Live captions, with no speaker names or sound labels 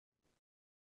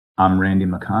I'm Randy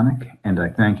McConnick, and I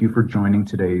thank you for joining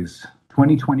today's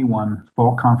 2021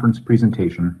 Fall Conference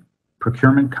presentation,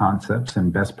 Procurement Concepts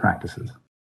and Best Practices.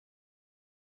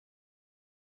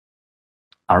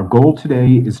 Our goal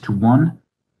today is to, one,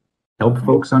 help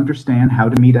folks understand how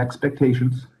to meet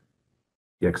expectations,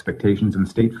 the expectations in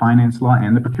state finance law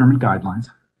and the procurement guidelines.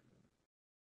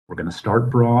 We're going to start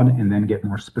broad and then get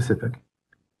more specific.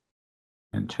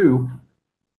 And two,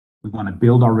 we want to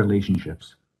build our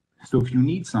relationships. So if you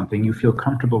need something, you feel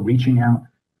comfortable reaching out,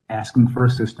 asking for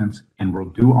assistance, and we'll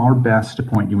do our best to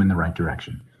point you in the right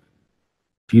direction.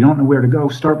 If you don't know where to go,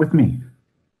 start with me,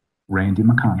 Randy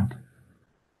McConnick.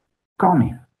 Call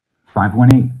me,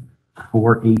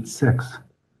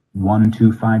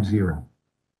 518-486-1250.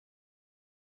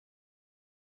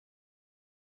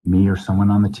 Me or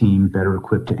someone on the team better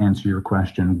equipped to answer your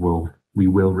question we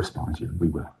will respond to you. We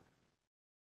will.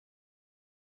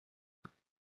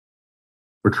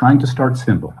 We're trying to start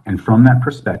simple, and from that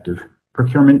perspective,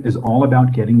 procurement is all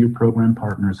about getting your program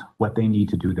partners what they need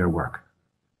to do their work.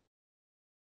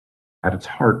 At its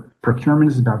heart,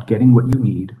 procurement is about getting what you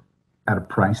need at a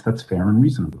price that's fair and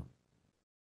reasonable.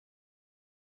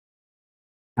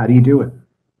 How do you do it?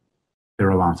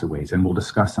 There are lots of ways, and we'll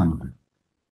discuss some of them.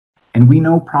 And we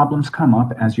know problems come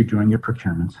up as you're doing your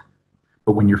procurements,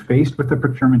 but when you're faced with a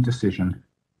procurement decision,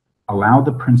 allow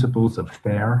the principles of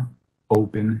fair,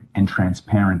 open, and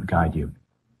transparent guide you.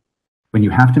 When you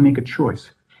have to make a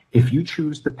choice, if you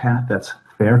choose the path that's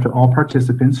fair to all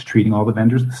participants, treating all the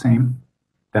vendors the same,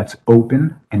 that's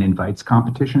open and invites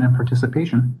competition and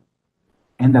participation,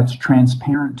 and that's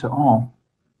transparent to all,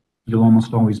 you'll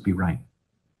almost always be right.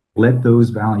 Let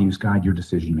those values guide your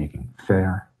decision-making: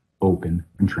 fair, open,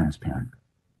 and transparent.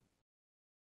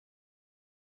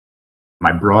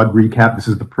 My broad recap, this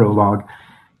is the prologue.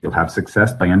 You'll have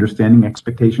success by understanding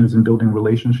expectations and building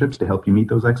relationships to help you meet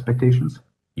those expectations.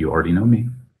 You already know me.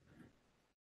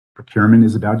 Procurement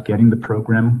is about getting the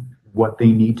program what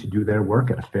they need to do their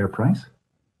work at a fair price.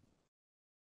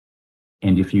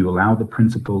 And if you allow the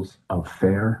principles of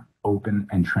fair, open,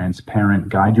 and transparent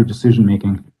guide your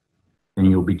decision-making, then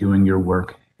you'll be doing your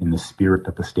work in the spirit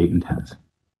that the state intends.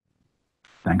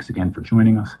 Thanks again for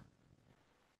joining us.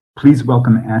 Please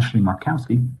welcome Ashley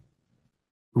Markowski,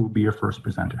 who will be your first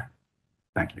presenter.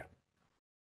 Thank you.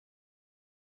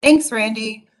 Thanks,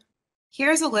 Randy.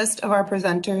 Here's a list of our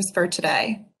presenters for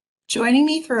today. Joining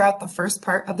me throughout the first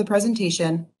part of the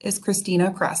presentation is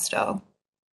Christina Cresto.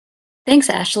 Thanks,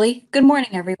 Ashley. Good morning,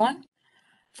 everyone.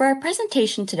 For our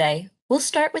presentation today, we'll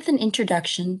start with an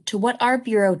introduction to what our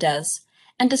Bureau does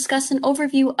and discuss an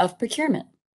overview of procurement.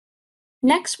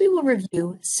 Next, we will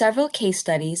review several case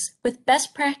studies with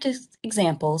best practice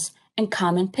examples and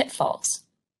common pitfalls.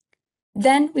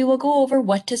 Then we will go over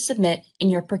what to submit in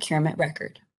your procurement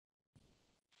record.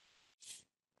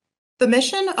 The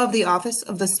mission of the Office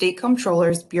of the State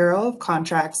Comptroller's Bureau of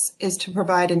Contracts is to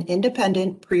provide an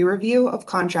independent pre-review of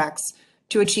contracts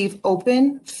to achieve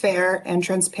open, fair, and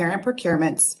transparent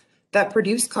procurements that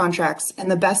produce contracts in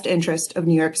the best interest of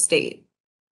New York State.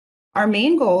 Our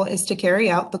main goal is to carry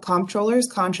out the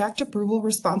Comptroller's contract approval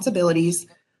responsibilities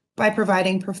by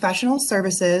providing professional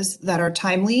services that are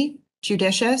timely,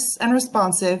 judicious, and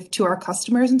responsive to our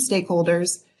customers and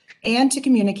stakeholders, and to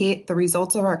communicate the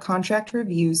results of our contract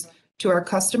reviews to our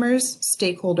customers,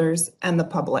 stakeholders, and the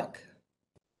public.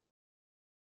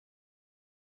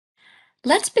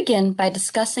 Let's begin by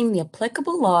discussing the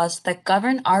applicable laws that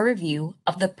govern our review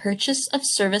of the purchase of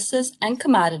services and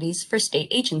commodities for state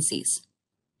agencies.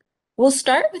 We'll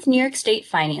start with New York State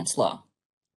Finance Law.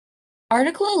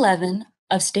 Article 11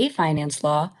 of State Finance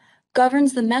Law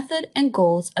governs the method and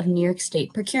goals of New York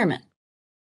State procurement.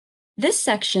 This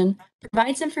section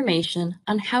provides information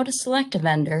on how to select a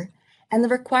vendor and the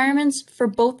requirements for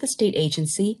both the state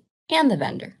agency and the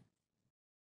vendor.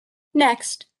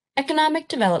 Next, Economic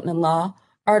Development Law,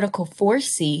 Article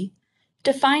 4C,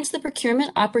 defines the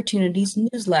Procurement Opportunities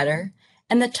newsletter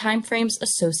and the timeframes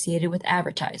associated with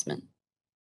advertisement.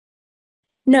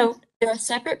 Note, there are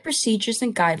separate procedures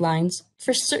and guidelines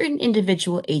for certain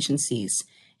individual agencies,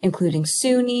 including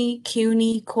SUNY,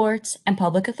 CUNY, courts, and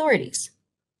public authorities.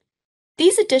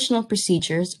 These additional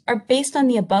procedures are based on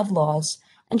the above laws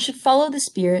and should follow the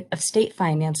spirit of State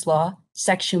Finance Law,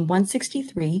 Section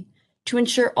 163, to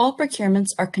ensure all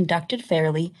procurements are conducted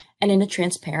fairly and in a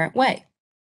transparent way.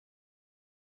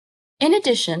 In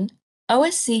addition,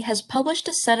 OSC has published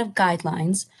a set of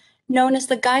guidelines known as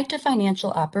the Guide to Financial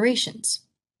Operations.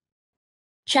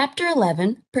 Chapter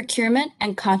 11, Procurement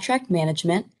and Contract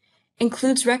Management,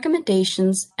 includes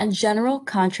recommendations and general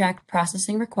contract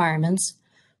processing requirements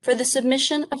for the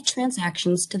submission of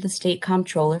transactions to the State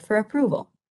Comptroller for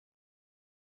approval.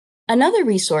 Another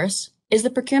resource is the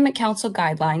Procurement Council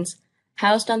guidelines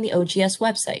housed on the OGS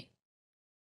website.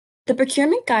 The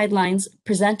procurement guidelines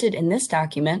presented in this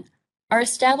document are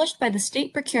established by the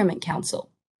State Procurement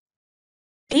Council.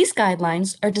 These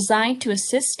guidelines are designed to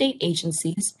assist state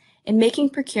agencies in making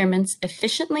procurements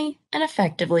efficiently and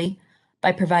effectively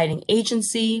by providing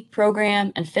agency,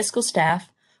 program, and fiscal staff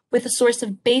with a source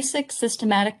of basic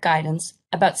systematic guidance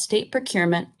about state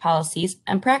procurement policies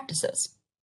and practices.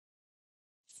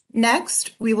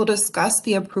 Next, we will discuss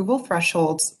the approval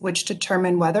thresholds, which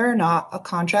determine whether or not a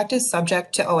contract is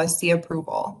subject to OSC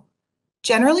approval.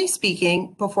 Generally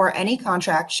speaking, before any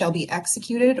contract shall be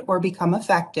executed or become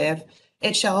effective,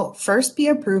 it shall first be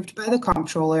approved by the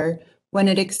comptroller when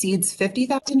it exceeds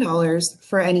 $50,000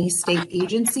 for any state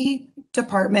agency,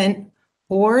 department,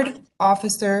 board,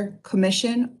 officer,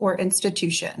 commission, or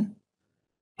institution.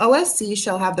 OSC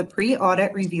shall have the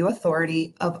pre-audit review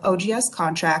authority of OGS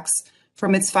contracts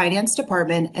from its finance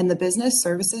department and the Business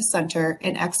Services Center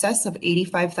in excess of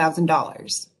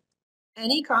 $85,000.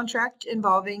 Any contract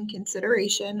involving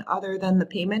consideration other than the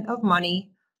payment of money,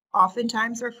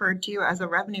 oftentimes referred to as a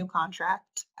revenue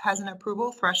contract, has an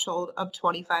approval threshold of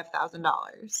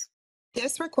 $25,000.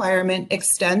 This requirement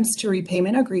extends to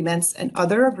repayment agreements and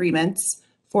other agreements,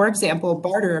 for example,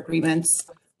 barter agreements,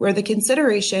 where the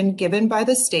consideration given by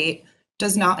the state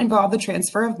does not involve the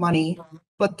transfer of money,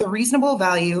 but the reasonable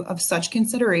value of such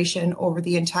consideration over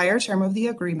the entire term of the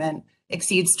agreement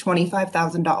exceeds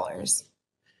 $25,000.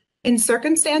 In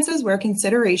circumstances where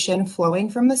consideration flowing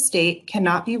from the state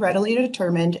cannot be readily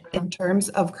determined in terms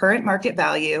of current market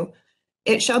value,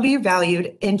 it shall be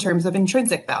valued in terms of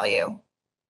intrinsic value.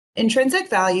 Intrinsic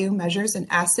value measures an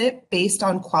asset based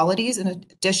on qualities in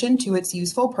addition to its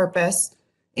useful purpose,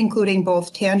 including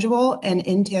both tangible and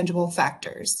intangible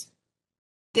factors.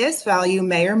 This value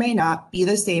may or may not be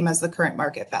the same as the current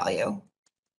market value.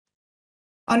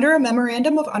 Under a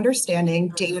Memorandum of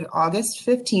Understanding dated August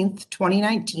 15,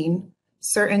 2019,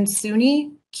 certain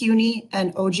SUNY, CUNY,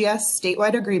 and OGS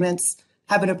statewide agreements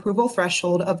have an approval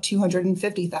threshold of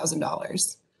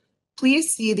 $250,000. Please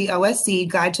see the OSC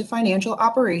Guide to Financial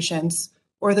Operations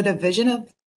or the Division of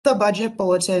the Budget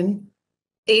Bulletin,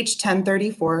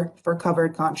 H1034, for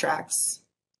covered contracts.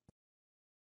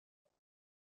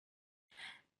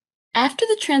 After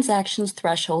the transaction's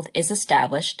threshold is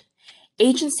established,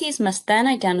 agencies must then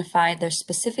identify their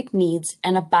specific needs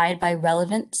and abide by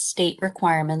relevant state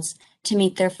requirements to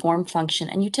meet their form, function,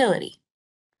 and utility.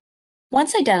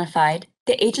 Once identified,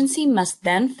 the agency must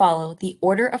then follow the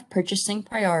order of purchasing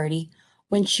priority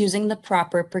when choosing the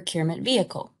proper procurement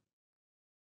vehicle.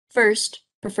 First,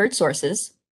 preferred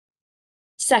sources.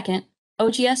 Second,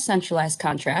 OGS centralized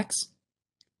contracts.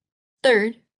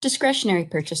 Third, discretionary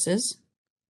purchases.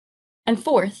 And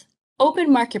fourth,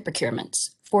 open market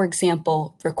procurements, for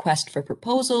example, request for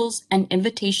proposals and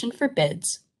invitation for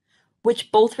bids,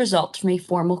 which both result from a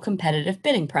formal competitive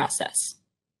bidding process.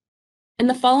 In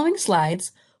the following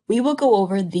slides, we will go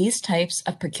over these types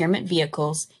of procurement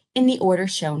vehicles in the order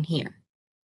shown here.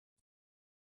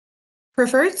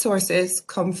 Preferred sources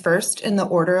come first in the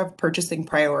order of purchasing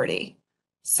priority.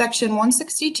 Section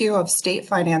 162 of state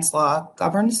finance law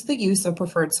governs the use of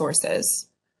preferred sources.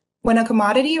 When a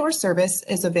commodity or service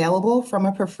is available from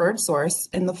a preferred source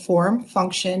in the form,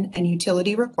 function, and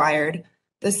utility required,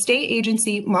 the state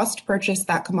agency must purchase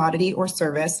that commodity or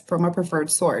service from a preferred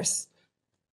source.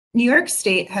 New York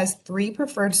State has 3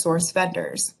 preferred source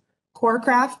vendors: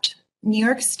 CoreCraft, New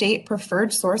York State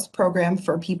Preferred Source Program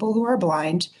for People Who Are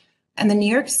Blind, and the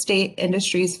New York State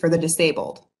Industries for the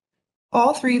Disabled.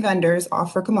 All 3 vendors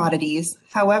offer commodities.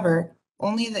 However,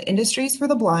 only the Industries for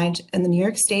the Blind and the New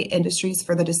York State Industries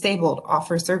for the Disabled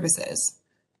offer services.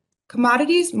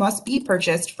 Commodities must be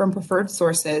purchased from preferred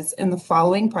sources in the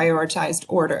following prioritized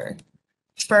order.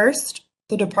 First,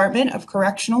 the Department of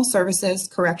Correctional Services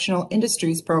Correctional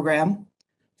Industries Program.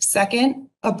 Second,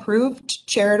 approved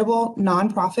charitable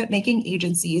nonprofit making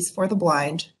agencies for the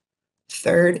blind.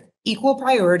 Third, equal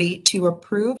priority to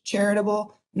approved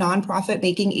charitable nonprofit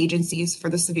making agencies for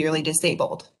the severely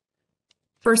disabled.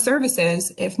 For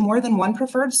services, if more than one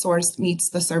preferred source meets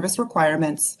the service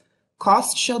requirements,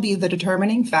 cost shall be the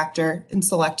determining factor in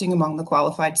selecting among the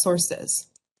qualified sources.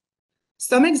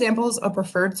 Some examples of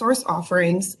preferred source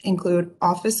offerings include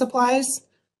office supplies,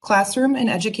 classroom and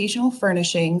educational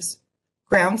furnishings,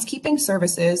 groundskeeping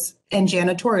services, and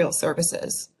janitorial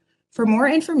services. For more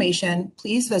information,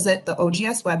 please visit the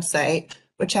OGS website,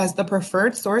 which has the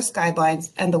preferred source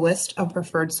guidelines and the list of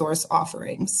preferred source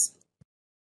offerings.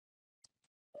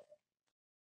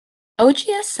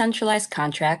 OGS centralized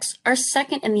contracts are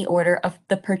second in the order of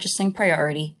the purchasing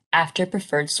priority after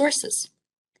preferred sources.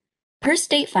 Per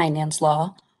state finance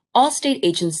law, all state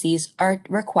agencies are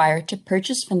required to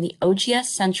purchase from the OGS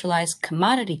centralized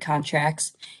commodity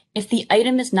contracts if the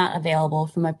item is not available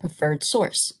from a preferred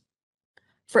source.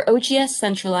 For OGS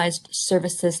centralized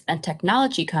services and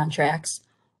technology contracts,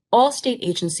 all state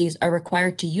agencies are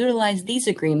required to utilize these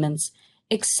agreements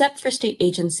except for state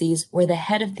agencies where the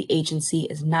head of the agency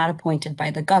is not appointed by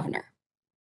the governor.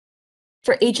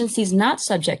 For agencies not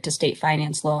subject to state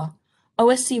finance law,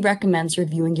 OSC recommends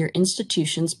reviewing your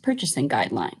institution's purchasing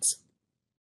guidelines.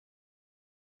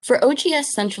 For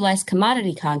OGS centralized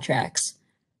commodity contracts,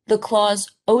 the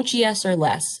clause OGS or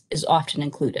less is often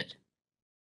included.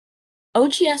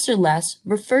 OGS or less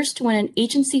refers to when an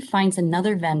agency finds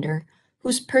another vendor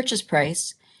whose purchase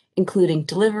price, including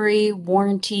delivery,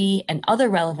 warranty, and other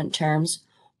relevant terms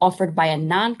offered by a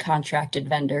non-contracted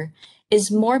vendor,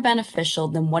 is more beneficial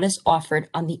than what is offered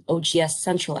on the OGS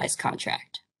centralized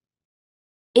contract.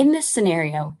 In this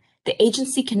scenario, the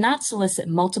agency cannot solicit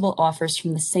multiple offers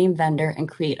from the same vendor and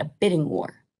create a bidding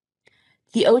war.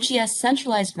 The OGS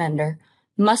centralized vendor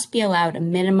must be allowed a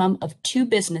minimum of 2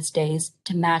 business days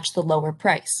to match the lower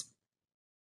price.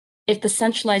 If the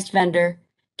centralized vendor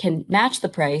can match the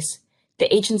price,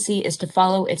 the agency is to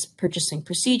follow its purchasing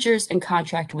procedures and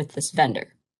contract with this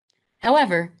vendor.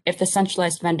 However, if the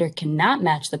centralized vendor cannot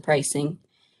match the pricing,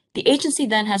 the agency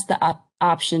then has the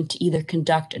option to either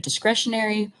conduct a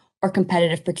discretionary or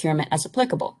competitive procurement as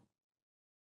applicable.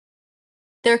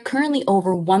 There are currently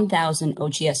over 1,000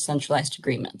 OGS centralized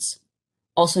agreements,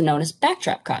 also known as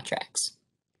backdrop contracts.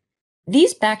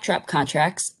 These backdrop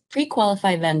contracts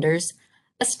pre-qualify vendors,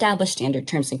 establish standard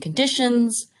terms and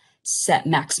conditions, set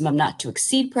maximum not to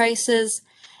exceed prices,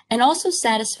 and also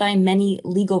satisfy many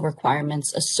legal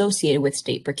requirements associated with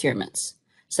state procurements,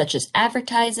 such as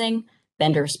advertising,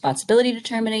 vendor responsibility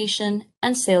determination,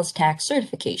 and sales tax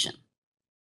certification.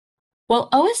 While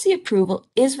OSC approval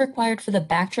is required for the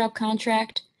backdrop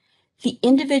contract, the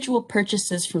individual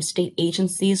purchases from state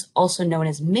agencies, also known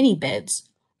as mini bids,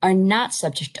 are not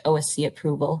subject to OSC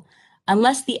approval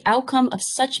unless the outcome of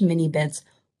such mini bids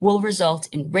will result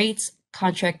in rates,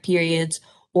 contract periods,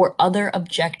 or other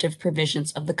objective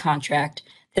provisions of the contract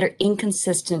that are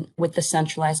inconsistent with the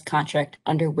centralized contract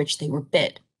under which they were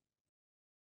bid.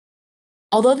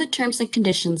 Although the terms and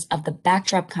conditions of the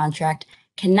backdrop contract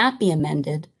cannot be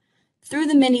amended, through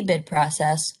the mini bid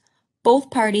process, both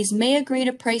parties may agree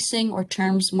to pricing or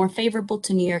terms more favorable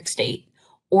to New York State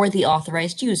or the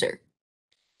authorized user.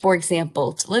 For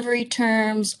example, delivery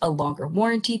terms, a longer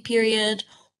warranty period,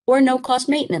 or no-cost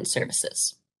maintenance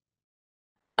services.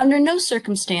 Under no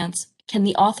circumstance can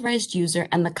the authorized user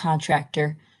and the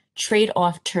contractor trade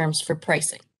off terms for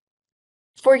pricing.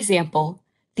 For example,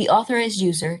 the authorized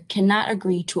user cannot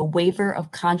agree to a waiver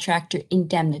of contractor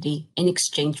indemnity in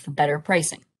exchange for better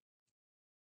pricing.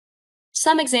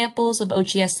 Some examples of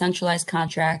OGS centralized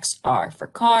contracts are for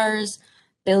cars,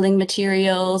 building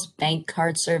materials, bank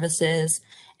card services,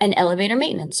 and elevator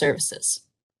maintenance services.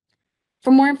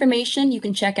 For more information, you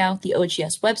can check out the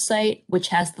OGS website, which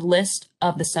has the list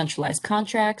of the centralized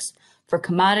contracts for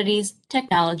commodities,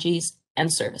 technologies,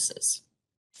 and services.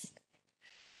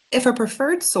 If a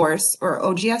preferred source or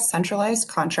OGS centralized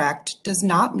contract does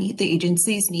not meet the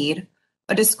agency's need,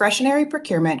 a discretionary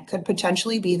procurement could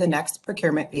potentially be the next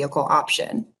procurement vehicle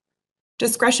option.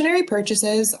 Discretionary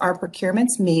purchases are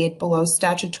procurements made below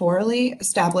statutorily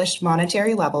established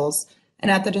monetary levels and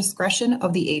at the discretion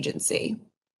of the agency.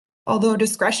 Although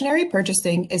discretionary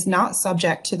purchasing is not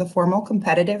subject to the formal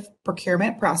competitive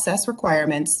procurement process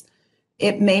requirements,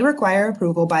 it may require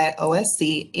approval by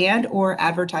OSC and/or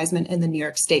advertisement in the New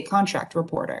York State Contract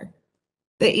Reporter.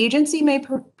 The agency may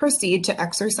proceed to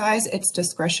exercise its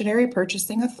discretionary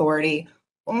purchasing authority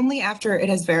only after it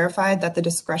has verified that the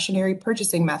discretionary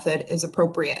purchasing method is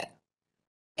appropriate.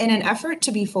 In an effort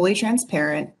to be fully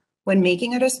transparent, when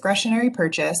making a discretionary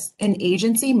purchase, an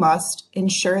agency must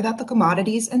ensure that the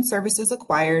commodities and services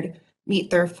acquired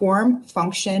meet their form,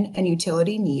 function, and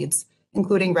utility needs,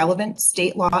 including relevant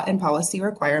state law and policy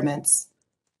requirements,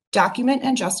 document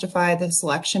and justify the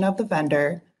selection of the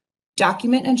vendor,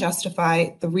 document and justify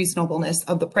the reasonableness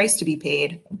of the price to be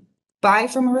paid, buy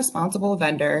from a responsible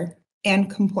vendor,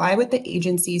 and comply with the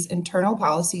agency's internal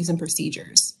policies and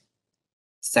procedures.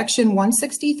 Section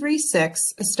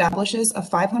 163.6 establishes a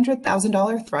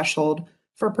 $500,000 threshold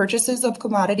for purchases of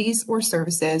commodities or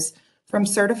services from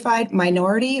certified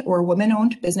minority or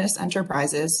women-owned business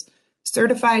enterprises,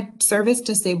 certified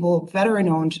service-disabled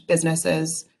veteran-owned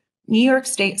businesses, New York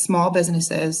State small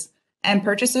businesses, and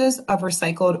purchases of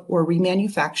recycled or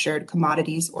remanufactured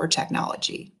commodities or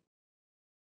technology.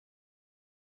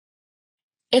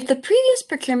 If the previous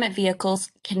procurement vehicles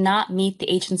cannot meet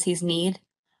the agency's need,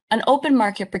 an open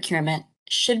market procurement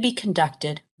should be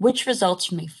conducted, which results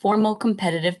from a formal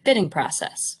competitive bidding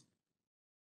process.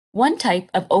 One type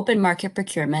of open market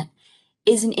procurement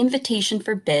is an invitation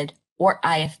for bid, or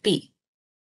IFB.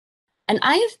 An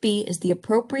IFB is the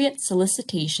appropriate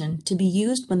solicitation to be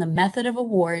used when the method of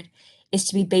award is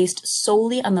to be based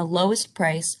solely on the lowest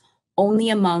price only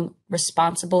among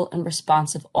responsible and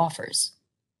responsive offers.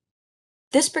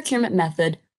 This procurement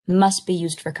method must be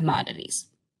used for commodities.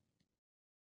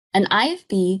 An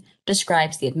IFB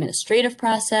describes the administrative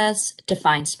process,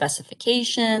 defines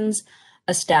specifications,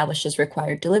 establishes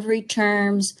required delivery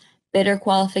terms, bidder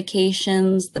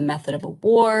qualifications, the method of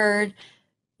award,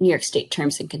 New York State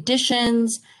terms and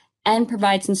conditions, and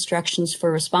provides instructions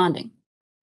for responding.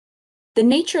 The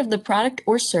nature of the product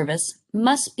or service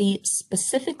must be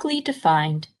specifically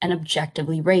defined and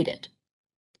objectively rated.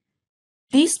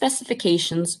 These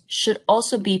specifications should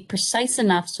also be precise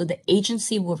enough so the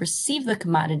agency will receive the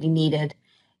commodity needed,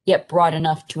 yet broad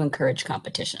enough to encourage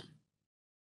competition.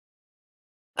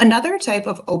 Another type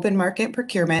of open market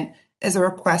procurement is a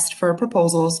request for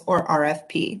proposals, or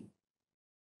RFP.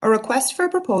 A request for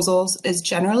proposals is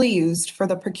generally used for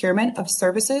the procurement of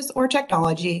services or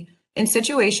technology in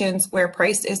situations where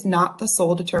price is not the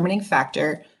sole determining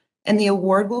factor, and the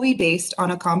award will be based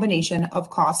on a combination of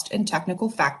cost and technical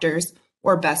factors,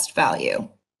 or best value.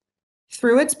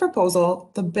 Through its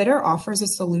proposal, the bidder offers a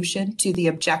solution to the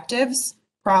objectives,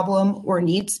 problem, or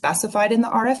need specified in the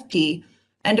RFP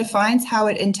and defines how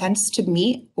it intends to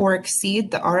meet or exceed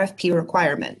the RFP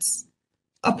requirements.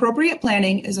 Appropriate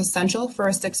planning is essential for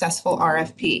a successful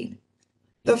RFP.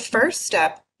 The first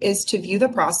step is to view the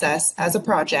process as a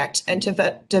project and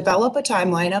to develop a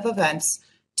timeline of events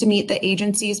to meet the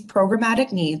agency's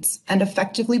programmatic needs and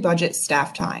effectively budget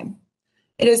staff time.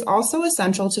 It is also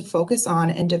essential to focus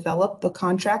on and develop the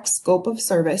contract scope of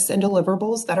service and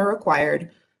deliverables that are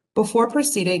required before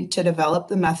proceeding to develop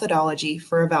the methodology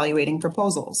for evaluating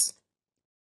proposals.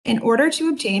 In order to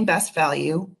obtain best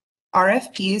value,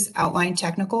 RFPs outline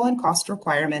technical and cost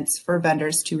requirements for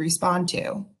vendors to respond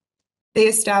to. They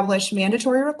establish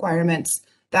mandatory requirements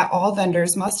that all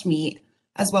vendors must meet,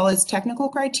 as well as technical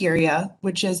criteria,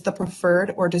 which is the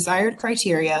preferred or desired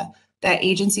criteria that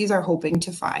agencies are hoping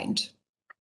to find.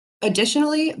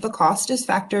 Additionally, the cost is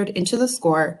factored into the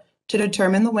score to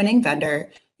determine the winning vendor,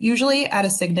 usually at a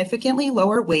significantly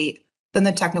lower weight than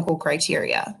the technical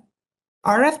criteria.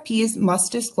 RFPs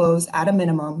must disclose at a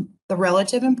minimum the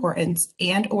relative importance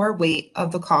and/or weight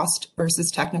of the cost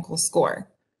versus technical score.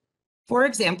 For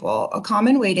example, a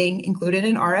common weighting included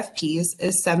in RFPs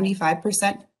is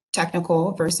 75%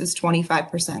 technical versus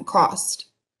 25% cost.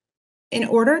 In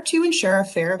order to ensure a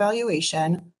fair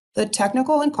evaluation, the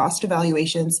technical and cost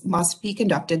evaluations must be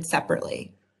conducted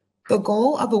separately. The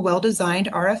goal of a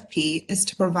well-designed RFP is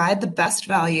to provide the best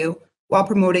value while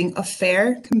promoting a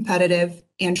fair, competitive,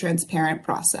 and transparent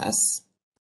process.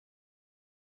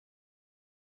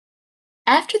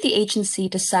 After the agency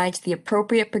decides the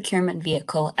appropriate procurement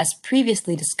vehicle, as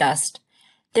previously discussed,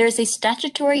 there is a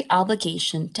statutory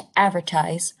obligation to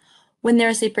advertise when there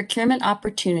is a procurement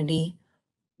opportunity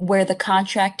where the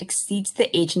contract exceeds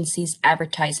the agency's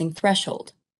advertising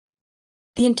threshold.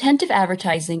 The intent of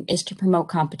advertising is to promote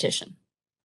competition.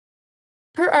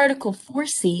 Per Article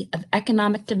 4C of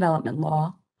Economic Development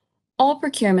Law, all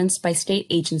procurements by state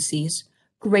agencies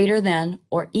greater than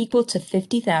or equal to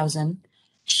 $50,000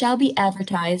 shall be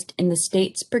advertised in the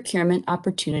state's Procurement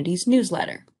Opportunities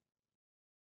newsletter.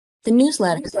 The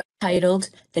newsletter, titled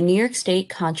The New York State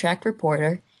Contract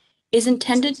Reporter, is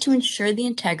intended to ensure the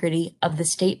integrity of the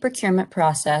state procurement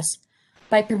process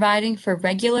by providing for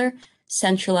regular,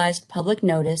 centralized public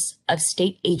notice of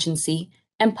state agency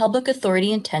and public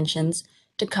authority intentions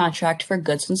to contract for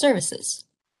goods and services.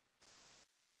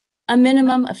 A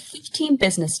minimum of 15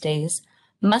 business days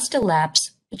must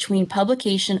elapse between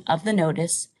publication of the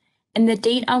notice and the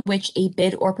date on which a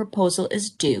bid or proposal is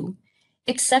due,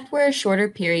 except where a shorter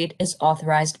period is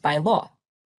authorized by law.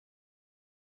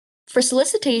 For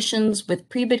solicitations with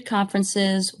pre-bid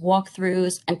conferences,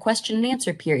 walkthroughs, and question and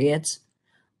answer periods,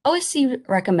 OSC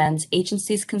recommends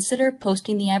agencies consider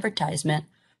posting the advertisement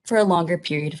for a longer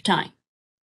period of time.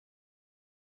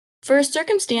 For a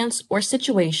circumstance or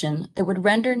situation that would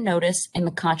render notice in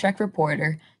the contract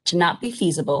reporter to not be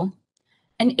feasible,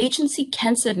 an agency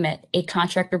can submit a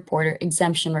contract reporter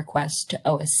exemption request to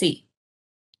OSC.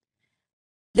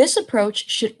 This approach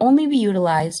should only be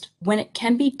utilized when it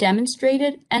can be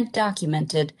demonstrated and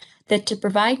documented that to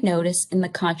provide notice in the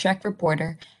contract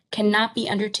reporter cannot be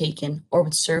undertaken or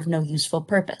would serve no useful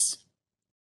purpose.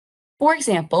 For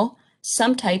example,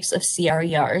 some types of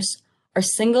CRERs are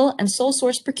single and sole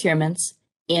source procurements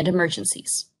and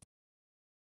emergencies.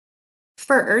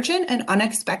 For urgent and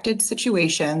unexpected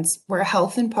situations where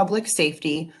health and public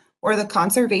safety or the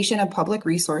conservation of public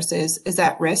resources is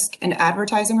at risk and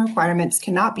advertising requirements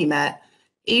cannot be met,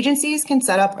 agencies can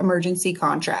set up emergency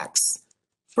contracts.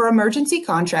 For emergency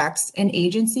contracts, an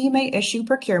agency may issue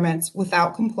procurements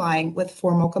without complying with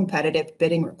formal competitive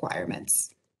bidding requirements.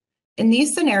 In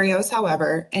these scenarios,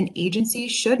 however, an agency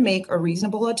should make a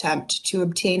reasonable attempt to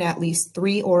obtain at least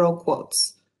 3 oral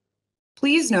quotes.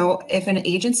 Please note, if an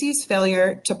agency's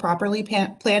failure to properly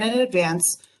plan in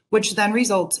advance, which then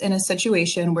results in a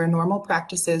situation where normal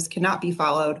practices cannot be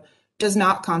followed, does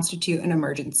not constitute an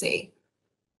emergency.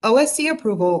 OSC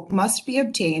approval must be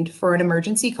obtained for an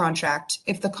emergency contract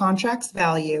if the contract's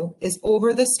value is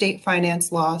over the State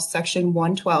Finance Law Section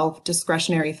 112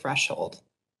 discretionary threshold.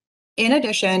 In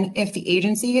addition, if the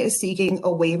agency is seeking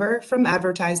a waiver from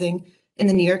advertising in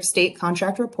the New York State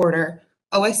Contract Reporter,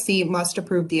 OSC must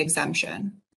approve the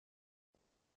exemption.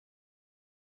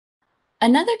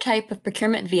 Another type of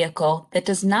procurement vehicle that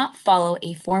does not follow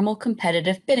a formal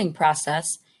competitive bidding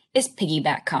process is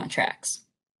piggyback contracts.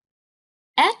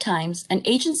 At times, an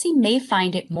agency may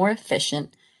find it more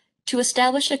efficient to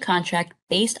establish a contract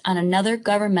based on another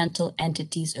governmental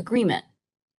entity's agreement.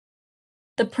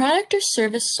 The product or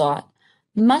service sought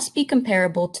must be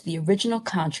comparable to the original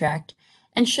contract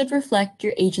and should reflect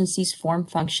your agency's form,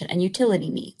 function, and utility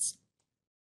needs.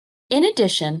 In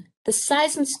addition, the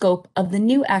size and scope of the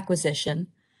new acquisition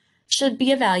should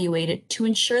be evaluated to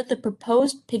ensure the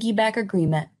proposed piggyback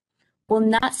agreement will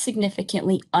not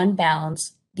significantly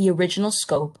unbalance the original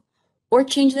scope or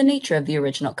change the nature of the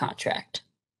original contract.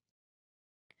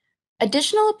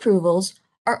 Additional approvals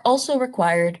are also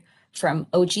required from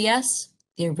OGS,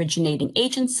 the originating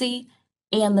agency,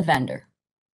 and the vendor.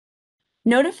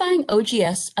 Notifying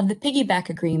OGS of the piggyback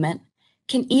agreement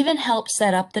can even help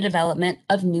set up the development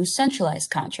of new centralized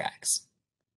contracts.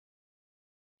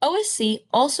 OSC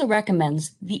also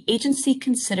recommends the agency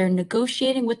consider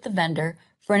negotiating with the vendor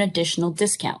for an additional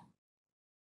discount.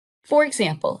 For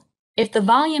example, if the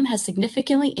volume has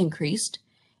significantly increased,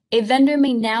 a vendor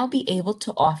may now be able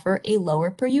to offer a lower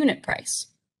per unit price.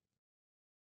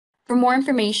 For more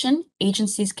information,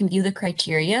 agencies can view the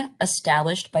criteria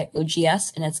established by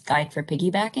OGS in its Guide for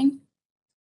Piggybacking.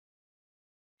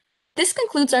 This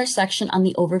concludes our section on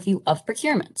the overview of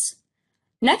procurements.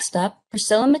 Next up,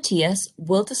 Priscilla Matias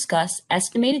will discuss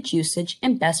estimated usage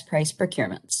and best price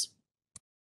procurements.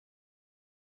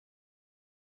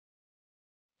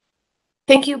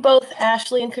 Thank you both,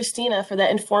 Ashley and Christina, for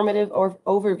that informative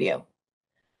overview.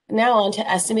 Now on to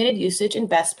estimated usage and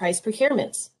best price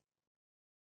procurements.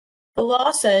 The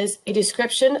law says a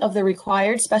description of the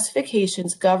required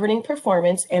specifications governing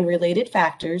performance and related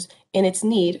factors and its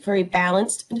need for a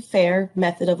balanced and fair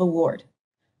method of award.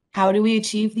 How do we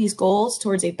achieve these goals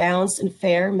towards a balanced and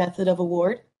fair method of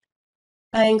award?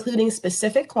 By including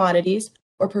specific quantities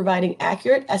or providing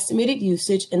accurate estimated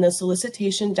usage in the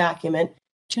solicitation document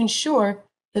to ensure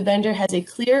the vendor has a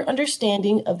clear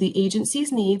understanding of the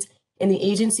agency's needs and the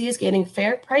agency is getting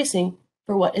fair pricing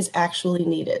for what is actually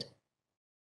needed.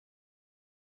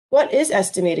 What is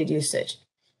estimated usage?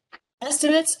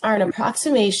 Estimates are an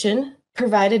approximation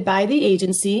provided by the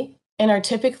agency and are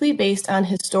typically based on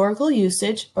historical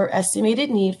usage or estimated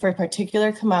need for a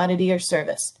particular commodity or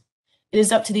service. It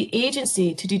is up to the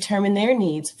agency to determine their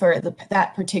needs for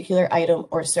that particular item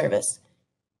or service.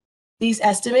 These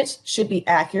estimates should be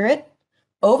accurate.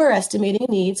 Overestimating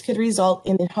needs could result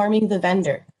in harming the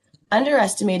vendor.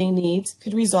 Underestimating needs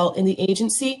could result in the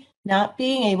agency not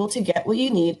being able to get what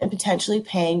you need and potentially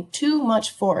paying too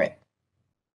much for it.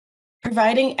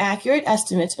 Providing accurate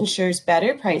estimates ensures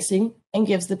better pricing and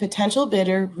gives the potential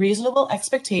bidder reasonable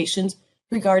expectations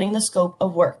regarding the scope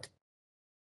of work.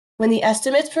 When the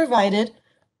estimates provided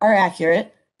are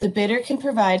accurate, the bidder can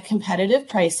provide competitive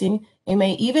pricing and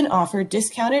may even offer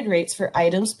discounted rates for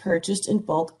items purchased in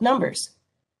bulk numbers.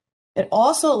 It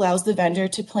also allows the vendor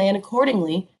to plan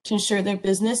accordingly to ensure their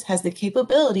business has the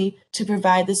capability to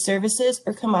provide the services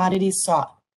or commodities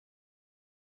sought.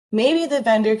 Maybe the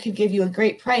vendor could give you a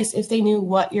great price if they knew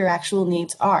what your actual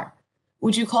needs are.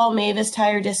 Would you call Mavis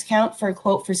Tire Discount for a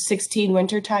quote for 16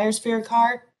 winter tires for your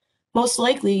car? Most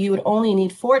likely you would only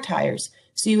need 4 tires,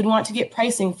 so you would want to get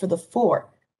pricing for the 4,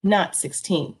 not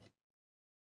 16.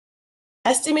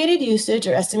 Estimated usage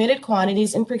or estimated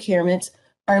quantities in procurements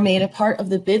are made a part of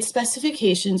the bid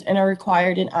specifications and are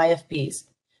required in IFBs.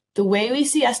 The way we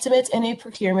see estimates in a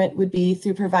procurement would be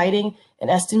through providing an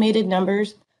estimated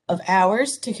numbers of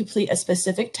hours to complete a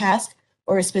specific task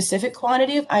or a specific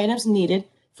quantity of items needed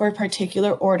for a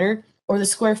particular order or the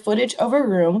square footage of a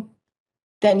room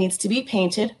that needs to be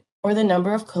painted, or the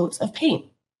number of coats of paint.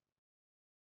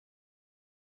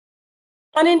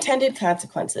 Unintended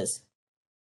consequences.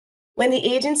 When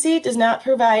the agency does not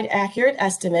provide accurate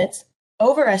estimates,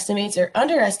 overestimates or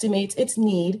underestimates its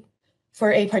need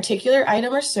for a particular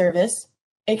item or service,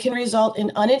 it can result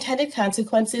in unintended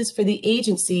consequences for the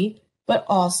agency, but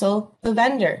also the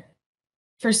vendor.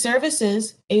 For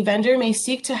services, a vendor may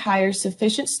seek to hire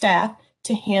sufficient staff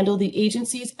to handle the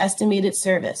agency's estimated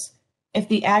service. If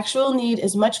the actual need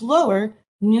is much lower,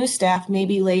 new staff may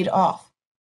be laid off.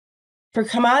 For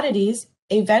commodities,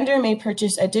 a vendor may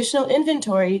purchase additional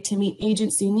inventory to meet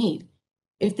agency need.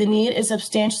 If the need is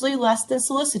substantially less than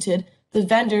solicited, the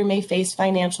vendor may face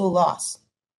financial loss.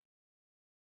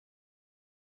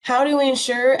 How do we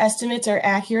ensure estimates are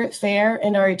accurate, fair,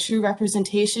 and are a true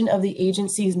representation of the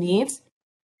agency's needs?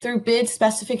 Through bid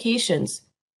specifications.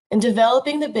 In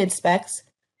developing the bid specs,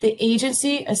 the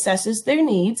agency assesses their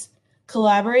needs,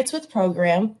 collaborates with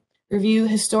program, review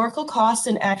historical costs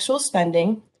and actual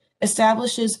spending,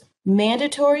 establishes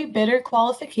mandatory bidder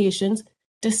qualifications,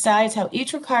 decides how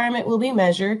each requirement will be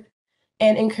measured,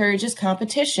 and encourages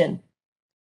competition.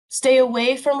 Stay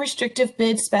away from restrictive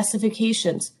bid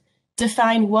specifications.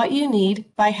 Define what you need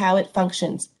by how it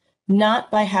functions, not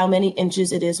by how many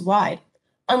inches it is wide,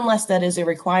 unless that is a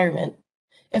requirement.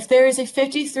 If there is a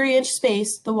 53-inch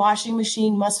space the washing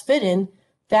machine must fit in,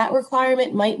 that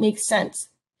requirement might make sense.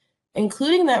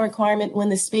 Including that requirement when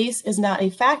the space is not a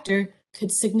factor could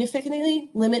significantly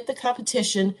limit the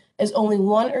competition, as only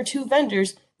one or two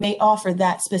vendors may offer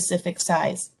that specific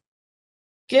size.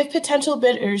 Give potential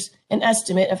bidders an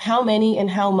estimate of how many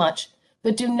and how much,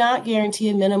 but do not guarantee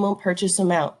a minimum purchase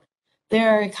amount. There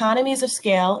are economies of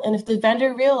scale, and if the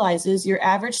vendor realizes your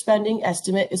average spending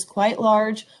estimate is quite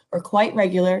large or quite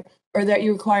regular, or that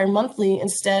you require monthly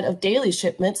instead of daily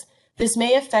shipments, this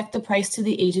may affect the price to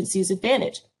the agency's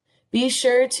advantage. Be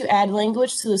sure to add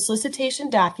language to the solicitation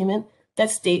document that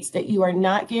states that you are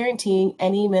not guaranteeing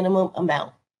any minimum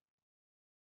amount.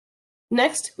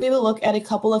 Next, we will look at a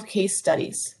couple of case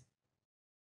studies.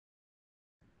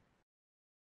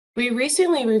 We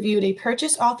recently reviewed a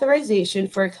purchase authorization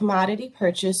for a commodity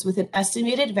purchase with an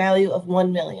estimated value of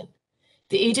 $1 million.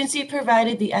 The agency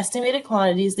provided the estimated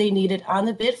quantities they needed on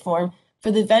the bid form for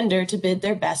the vendor to bid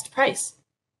their best price.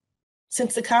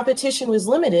 Since the competition was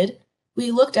limited,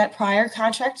 we looked at prior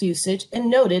contract usage and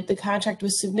noted the contract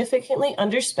was significantly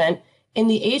underspent and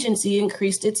the agency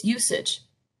increased its usage.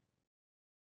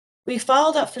 We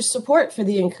followed up for support for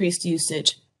the increased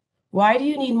usage. Why do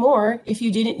you need more if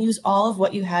you didn't use all of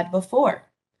what you had before?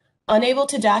 Unable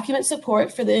to document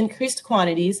support for the increased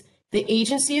quantities, the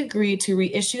agency agreed to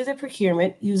reissue the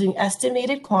procurement using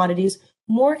estimated quantities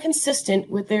more consistent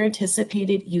with their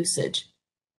anticipated usage.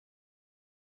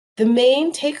 The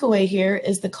main takeaway here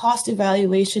is the cost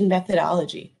evaluation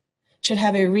methodology should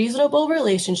have a reasonable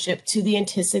relationship to the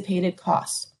anticipated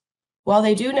costs. While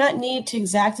they do not need to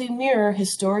exactly mirror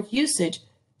historic usage,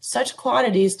 such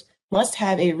quantities must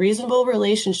have a reasonable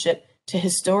relationship to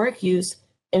historic use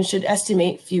and should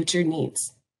estimate future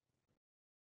needs.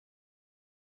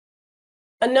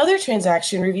 Another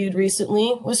transaction reviewed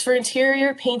recently was for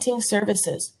interior painting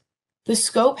services. The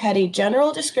scope had a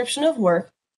general description of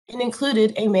work and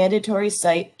included a mandatory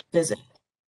site visit.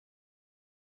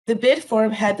 The bid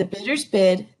form had the bidder's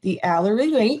bid, the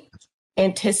hourly rate,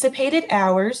 anticipated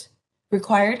hours,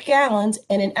 required gallons,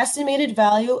 and an estimated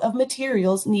value of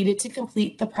materials needed to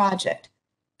complete the project.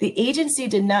 The agency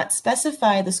did not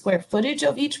specify the square footage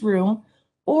of each room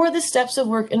or the steps of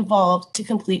work involved to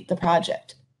complete the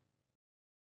project.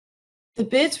 The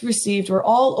bids received were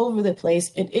all over the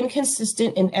place and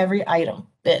inconsistent in every item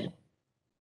bid,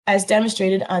 as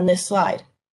demonstrated on this slide.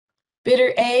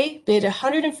 Bidder A bid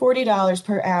 $140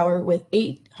 per hour with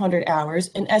 800 hours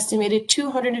and estimated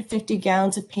 250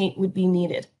 gallons of paint would be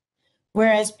needed,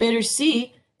 whereas bidder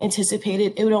C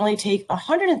anticipated it would only take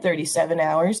 137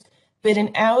 hours, bid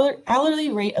an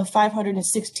hourly rate of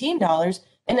 $516,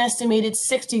 and estimated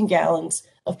 16 gallons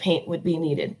of paint would be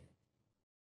needed.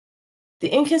 The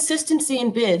inconsistency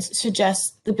in bids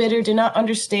suggests the bidder did not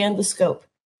understand the scope.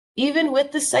 Even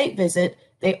with the site visit,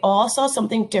 they all saw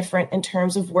something different in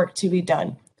terms of work to be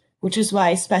done, which is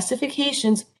why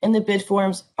specifications in the bid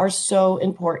forms are so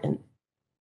important.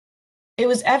 It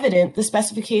was evident the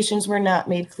specifications were not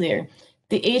made clear.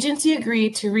 The agency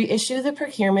agreed to reissue the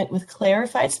procurement with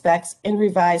clarified specs and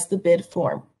revise the bid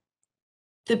form.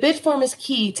 The bid form is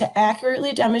key to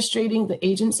accurately demonstrating the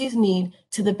agency's need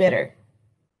to the bidder,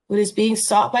 what is being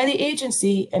sought by the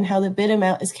agency, and how the bid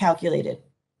amount is calculated.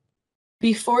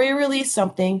 Before you release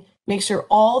something, Make sure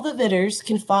all the bidders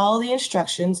can follow the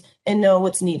instructions and know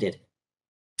what's needed.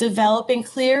 Developing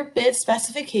clear bid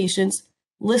specifications,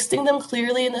 listing them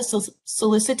clearly in the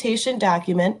solicitation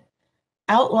document,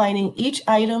 outlining each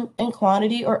item and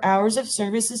quantity or hours of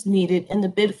services needed in the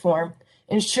bid form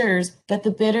ensures that the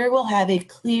bidder will have a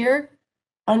clear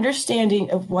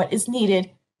understanding of what is needed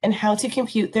and how to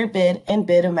compute their bid and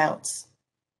bid amounts.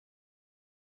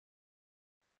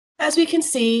 As we can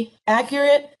see,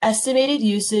 accurate estimated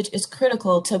usage is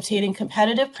critical to obtaining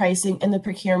competitive pricing in the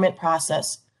procurement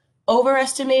process.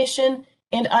 Overestimation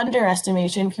and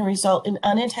underestimation can result in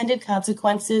unintended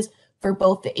consequences for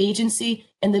both the agency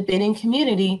and the bidding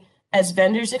community, as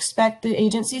vendors expect the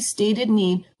agency's stated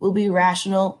need will be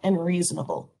rational and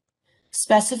reasonable.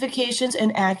 Specifications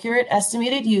and accurate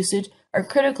estimated usage are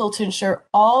critical to ensure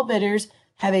all bidders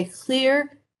have a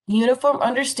clear, uniform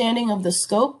understanding of the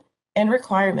scope and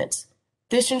requirements.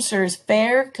 This ensures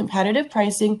fair, competitive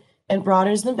pricing and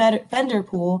broadens the vendor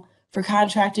pool for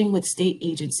contracting with state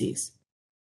agencies.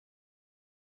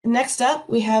 Next up,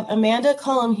 we have Amanda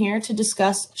Cullum here to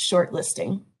discuss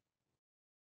shortlisting.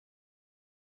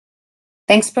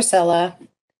 Thanks, Priscilla,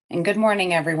 and good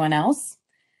morning, everyone else.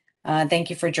 Thank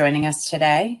you for joining us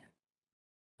today.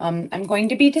 I'm going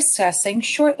to be discussing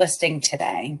shortlisting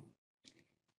today.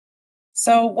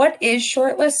 So what is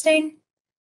shortlisting?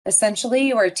 Essentially,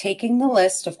 you are taking the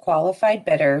list of qualified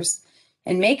bidders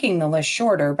and making the list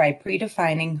shorter by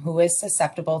predefining who is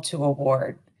susceptible to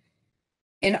award.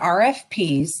 In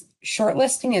RFPs,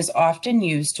 shortlisting is often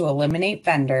used to eliminate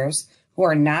vendors who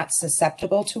are not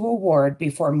susceptible to award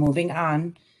before moving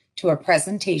on to a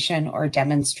presentation or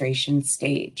demonstration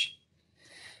stage.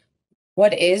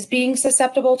 What is being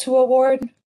susceptible to award?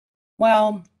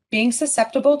 Well, being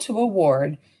susceptible to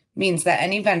award means that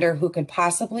any vendor who could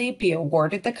possibly be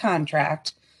awarded the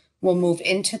contract will move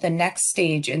into the next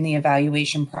stage in the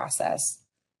evaluation process.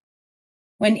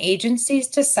 When agencies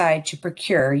decide to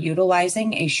procure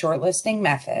utilizing a shortlisting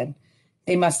method,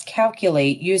 they must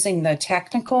calculate using the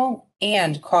technical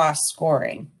and cost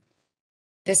scoring.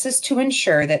 This is to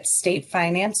ensure that state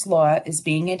finance law is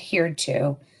being adhered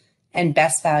to and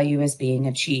best value is being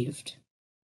achieved.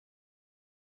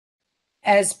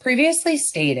 As previously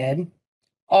stated,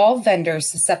 all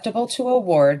vendors susceptible to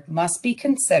award must be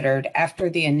considered after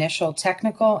the initial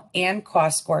technical and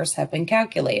cost scores have been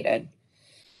calculated.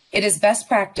 It is best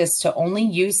practice to only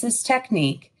use this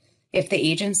technique if the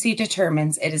agency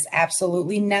determines it is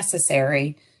absolutely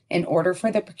necessary in order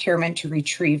for the procurement to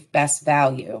retrieve best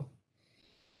value.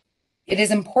 It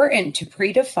is important to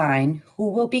predefine who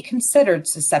will be considered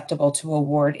susceptible to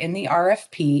award in the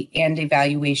RFP and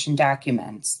evaluation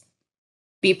documents.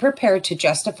 Be prepared to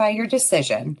justify your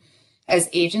decision, as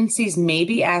agencies may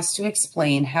be asked to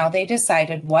explain how they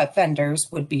decided what vendors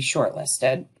would be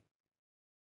shortlisted.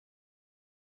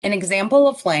 An example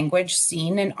of language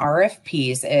seen in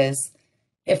RFPs is,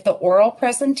 if the oral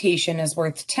presentation is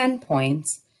worth 10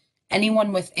 points,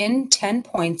 anyone within 10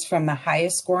 points from the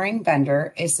highest scoring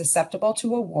vendor is susceptible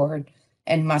to award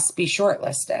and must be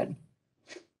shortlisted.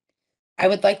 I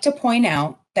would like to point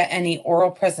out that any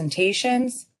oral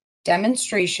presentations,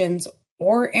 demonstrations,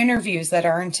 or interviews that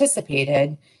are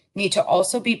anticipated need to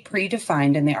also be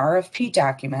predefined in the RFP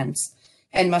documents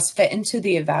and must fit into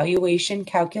the evaluation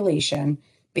calculation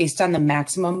based on the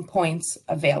maximum points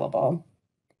available.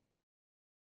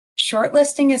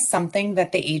 Shortlisting is something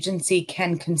that the agency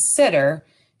can consider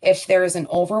if there is an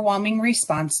overwhelming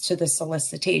response to the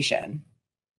solicitation.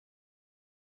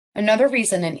 Another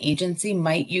reason an agency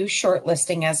might use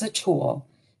shortlisting as a tool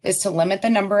is to limit the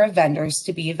number of vendors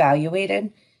to be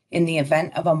evaluated in the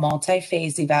event of a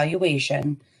multi-phase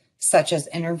evaluation, such as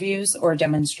interviews or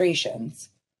demonstrations.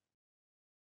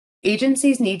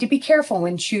 Agencies need to be careful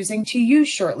when choosing to use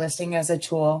shortlisting as a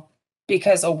tool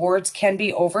because awards can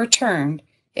be overturned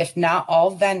if not all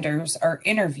vendors are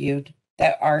interviewed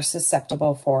that are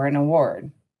susceptible for an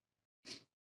award.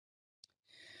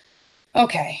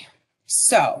 Okay,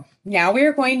 so now we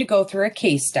are going to go through a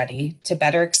case study to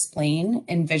better explain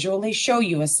and visually show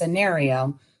you a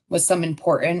scenario with some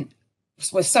improvement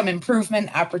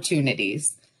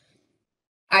opportunities.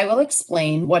 I will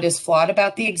explain what is flawed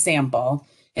about the example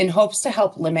in hopes to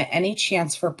help limit any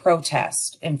chance for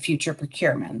protest in future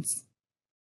procurements.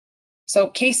 So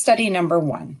case study number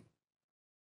 1.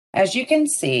 As you can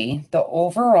see, the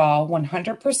overall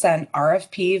 100%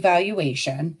 RFP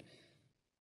evaluation,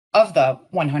 of the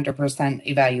 100%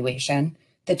 evaluation,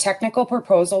 the technical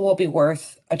proposal will be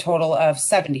worth a total of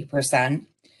 70%,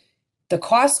 the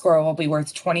cost score will be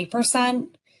worth 20%,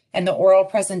 and the oral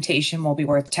presentation will be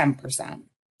worth 10%.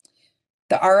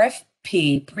 The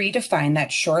RFP predefined that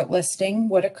shortlisting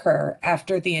would occur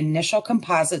after the initial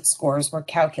composite scores were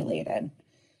calculated.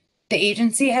 The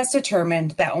agency has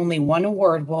determined that only one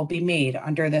award will be made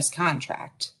under this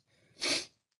contract.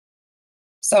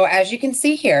 So as you can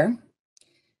see here,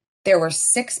 there were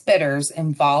 6 bidders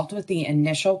involved with the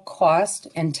initial cost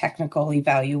and technical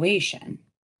evaluation.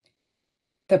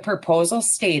 The proposal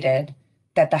stated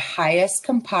that the highest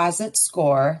composite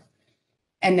score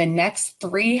and the next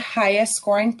 3 highest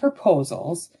scoring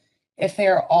proposals, if they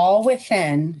are all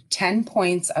within 10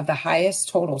 points of the highest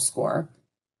total score,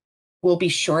 will be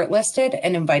shortlisted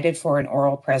and invited for an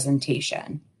oral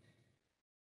presentation.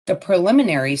 The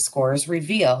preliminary scores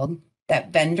revealed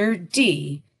that vendor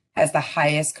D has the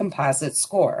highest composite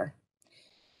score.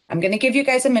 I'm going to give you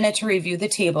guys a minute to review the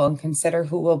table and consider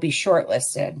who will be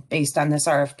shortlisted based on this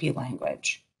RFP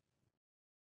language.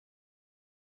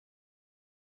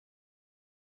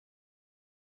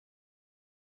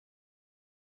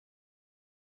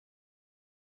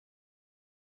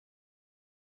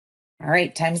 All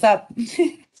right, time's up.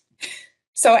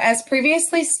 So as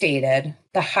previously stated,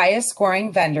 the highest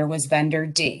scoring vendor was vendor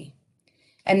D,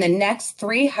 and the next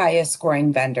 3 highest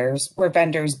scoring vendors were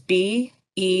vendors B,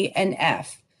 E, and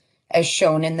F, as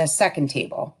shown in the second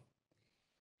table.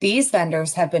 These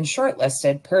vendors have been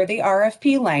shortlisted per the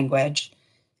RFP language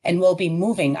and will be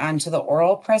moving on to the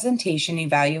oral presentation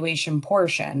evaluation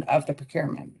portion of the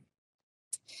procurement.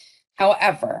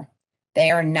 However, they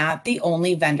are not the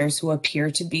only vendors who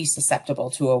appear to be susceptible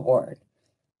to award.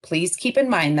 Please keep in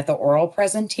mind that the oral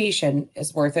presentation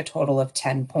is worth a total of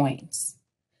 10 points.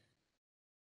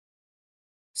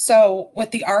 So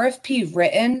with the RFP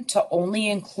written to only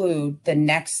include the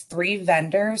next 3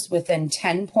 vendors within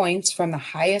 10 points from the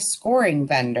highest scoring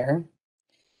vendor,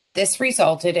 this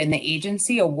resulted in the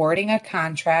agency awarding a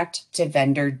contract to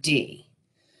vendor D.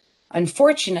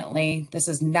 Unfortunately, this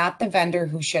is not the vendor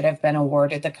who should have been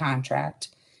awarded the contract,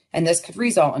 and this could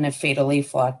result in a fatally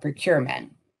flawed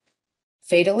procurement.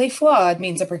 Fatally flawed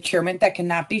means a procurement that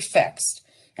cannot be fixed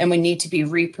and would need to be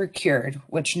reprocured,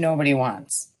 which nobody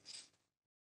wants.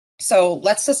 So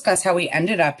let's discuss how we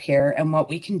ended up here and what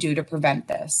we can do to prevent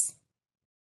this.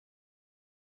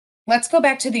 Let's go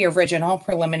back to the original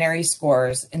preliminary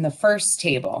scores in the first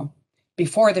table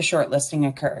before the shortlisting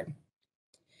occurred.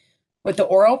 With the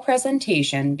oral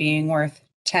presentation being worth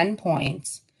 10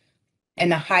 points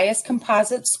and the highest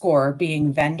composite score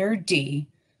being vendor D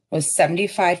was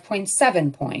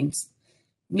 75.7 points,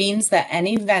 means that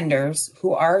any vendors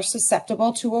who are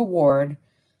susceptible to award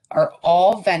are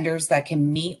all vendors that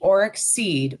can meet or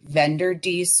exceed vendor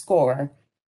D's score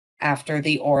after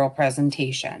the oral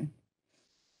presentation.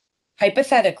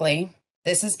 Hypothetically,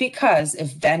 this is because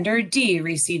if vendor D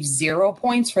receives 0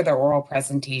 points for their oral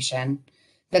presentation,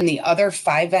 then the other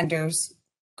 5 vendors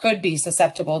could be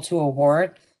susceptible to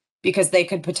award because they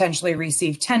could potentially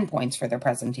receive 10 points for their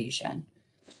presentation.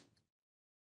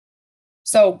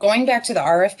 So going back to the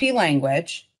RFP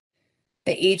language,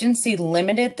 the agency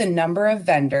limited the number of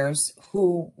vendors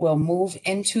who will move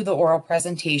into the oral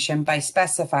presentation by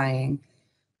specifying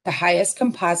the highest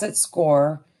composite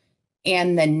score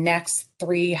and the next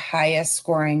 3 highest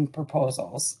scoring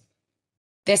proposals.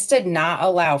 This did not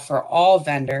allow for all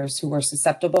vendors who were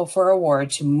susceptible for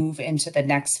award to move into the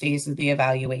next phase of the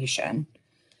evaluation.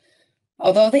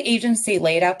 Although the agency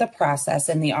laid out the process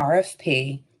in the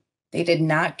RFP, they did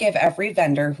not give every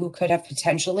vendor who could have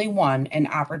potentially won an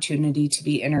opportunity to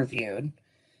be interviewed.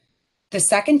 The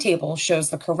second table shows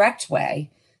the correct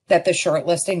way that the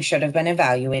shortlisting should have been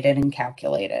evaluated and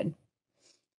calculated.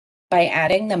 By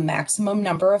adding the maximum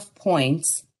number of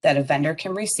points that a vendor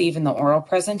can receive in the oral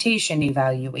presentation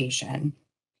evaluation,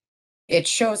 it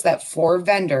shows that 4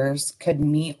 vendors could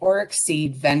meet or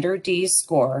exceed vendor D's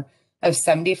score of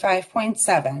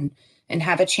 75.7 and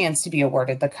have a chance to be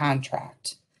awarded the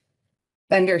contract.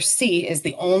 Vendor C is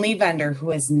the only vendor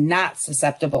who is not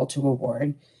susceptible to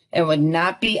award and would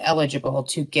not be eligible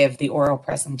to give the oral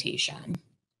presentation.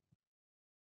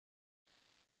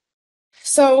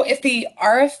 So if the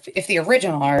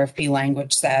original RFP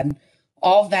language said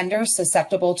all vendors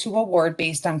susceptible to award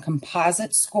based on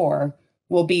composite score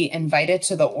will be invited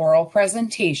to the oral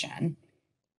presentation,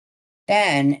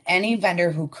 then any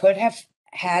vendor who could have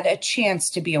had a chance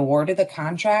to be awarded the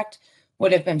contract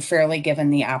would have been fairly given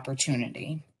the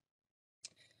opportunity.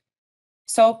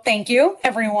 So thank you,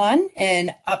 everyone.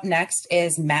 And up next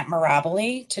is Matt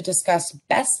Mirabile to discuss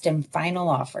best and final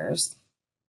offers.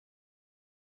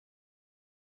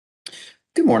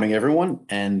 Good morning, everyone,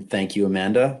 and thank you,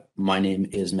 Amanda. My name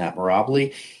is Matt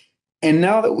Mirabile, and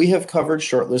now that we have covered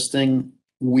shortlisting,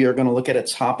 we are going to look at a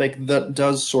topic that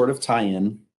does sort of tie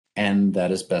in, and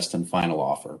that is best and final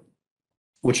offer.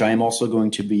 which I am also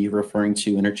going to be referring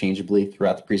to interchangeably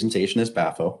throughout the presentation as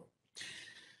BAFO.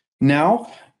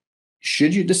 Now,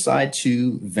 should you decide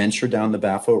to venture down the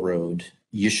BAFO road,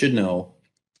 you should know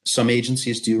some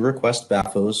agencies do request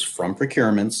BAFOs from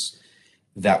procurements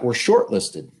that were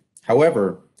shortlisted.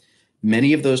 However,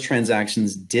 many of those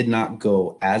transactions did not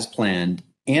go as planned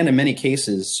and in many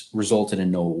cases resulted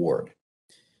in no award.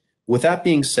 With that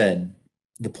being said,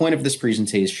 the point of this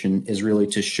presentation is really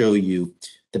to show you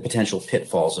the potential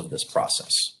pitfalls of this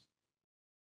process.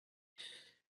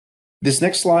 This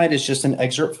next slide is just an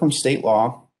excerpt from state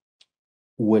law,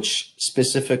 which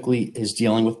specifically is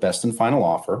dealing with best and final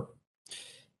offer.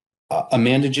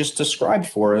 Amanda just described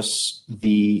for us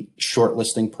the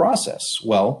shortlisting process.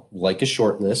 Well, like a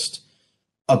shortlist,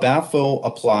 a BAFO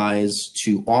applies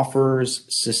to offers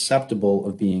susceptible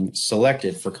of being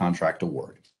selected for contract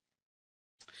award.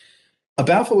 A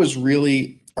BAFO is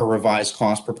really a revised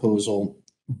cost proposal,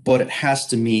 but it has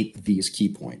to meet these key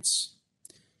points.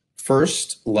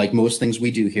 First, like most things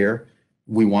we do here,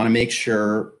 we want to make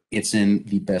sure it's in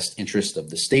the best interest of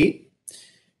the state.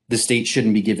 The state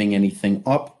shouldn't be giving anything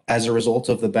up as a result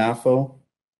of the BAFO.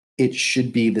 It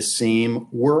should be the same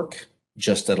work,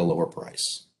 just at a lower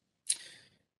price.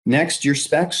 Next, your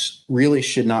specs really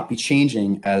should not be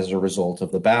changing as a result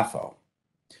of the BAFO.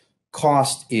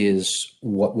 Cost is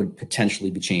what would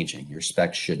potentially be changing. Your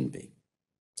specs shouldn't be.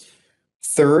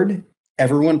 Third,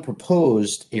 everyone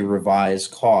proposed a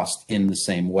revised cost in the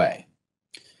same way.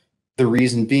 The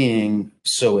reason being,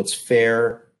 so it's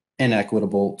fair and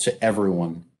equitable to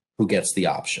everyone who gets the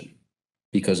option.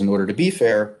 Because in order to be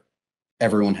fair,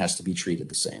 everyone has to be treated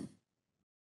the same.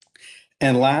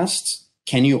 And last,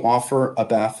 can you offer a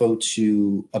BAFO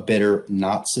to a bidder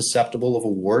not susceptible of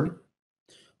award?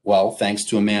 Well, thanks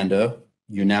to Amanda,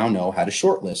 you now know how to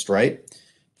shortlist, right?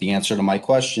 The answer to my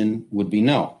question would be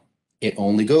no. It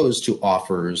only goes to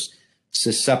offers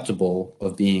susceptible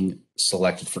of being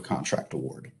selected for contract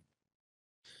award.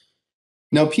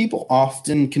 Now, people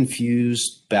often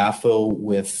confuse BAFO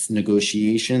with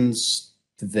negotiations.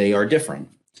 They are different.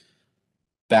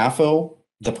 BAFO,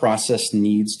 the process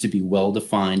needs to be well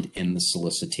defined in the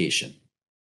solicitation.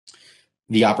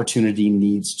 The opportunity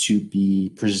needs to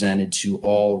be presented to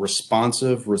all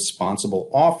responsible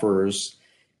offers,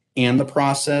 and the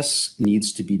process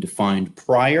needs to be defined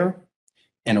prior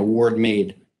and award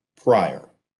made prior.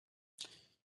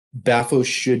 BAFO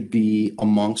should be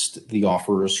amongst the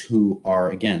offerers who are,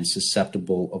 again,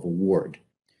 susceptible of award,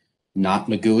 not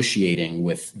negotiating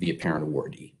with the apparent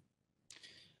awardee.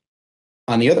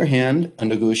 On the other hand, a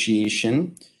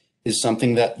negotiation is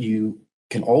something that you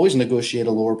can always negotiate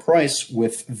a lower price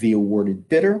with the awarded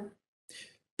bidder,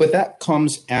 but that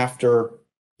comes after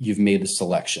you've made the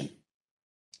selection.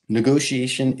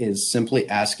 Negotiation is simply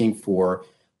asking for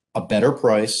a better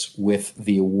price with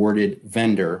the awarded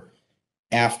vendor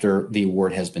after the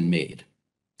award has been made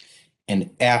and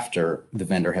after the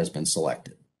vendor has been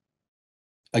selected.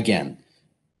 Again,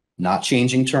 not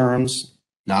changing terms,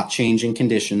 not changing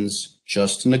conditions,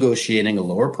 just negotiating a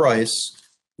lower price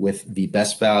with the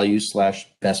best value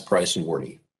 / best price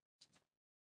awardee.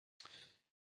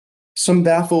 Some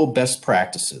BAFO best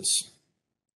practices.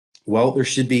 Well, there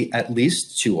should be at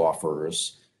least 2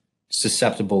 offerers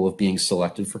susceptible of being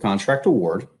selected for contract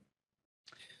award.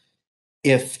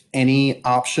 If any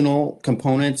optional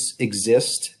components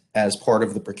exist as part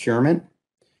of the procurement,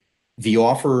 the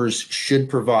offerers should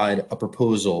provide a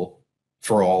proposal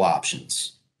for all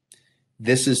options.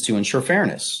 This is to ensure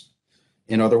fairness.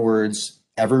 In other words,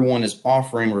 everyone is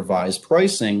offering revised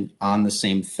pricing on the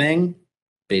same thing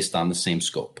based on the same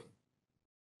scope.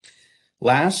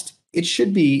 Last, it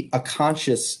should be a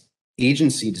conscious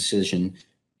agency decision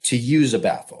to use a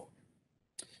BAFO.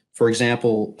 For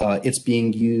example, it's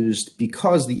being used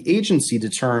because the agency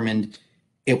determined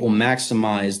it will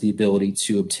maximize the ability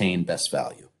to obtain best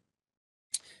value.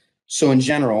 So in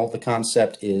general, the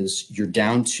concept is you're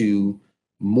down to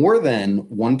more than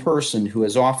one person who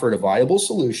has offered a viable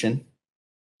solution.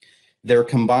 Their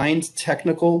combined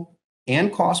technical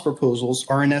and cost proposals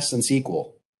are in essence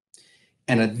equal.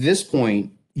 And at this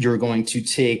point, you're going to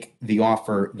take the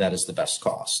offer that is the best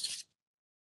cost.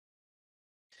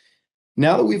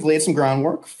 Now that we've laid some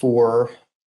groundwork for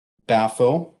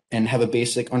BAFO and have a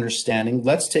basic understanding,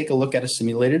 let's take a look at a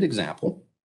simulated example.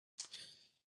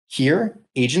 Here,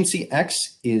 Agency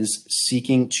X is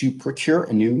seeking to procure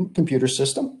a new computer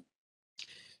system.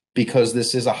 Because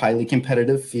this is a highly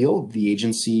competitive field, the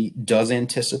agency does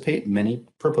anticipate many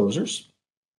proposers.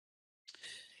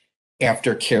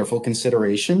 After careful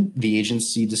consideration, the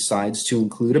agency decides to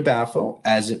include a BAFO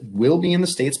as it will be in the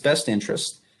state's best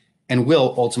interest and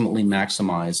will ultimately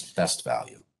maximize best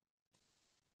value.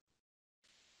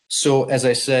 So as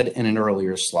I said in an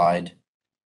earlier slide,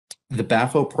 the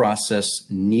BAFO process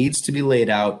needs to be laid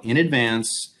out in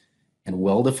advance and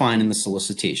well-defined in the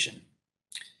solicitation.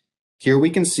 Here we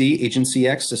can see Agency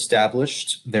X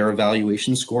established their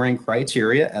evaluation scoring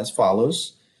criteria as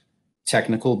follows: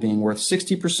 technical being worth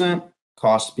 60%,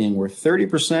 cost being worth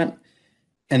 30%,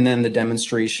 and then the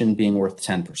demonstration being worth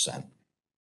 10%.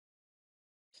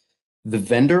 The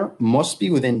vendor must be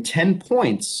within 10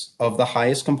 points of the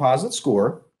highest composite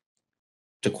score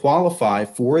to qualify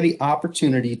for the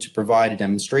opportunity to provide a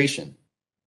demonstration.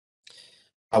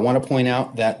 I want to point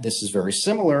out that this is very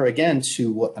similar, again,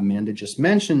 to what Amanda just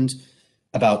mentioned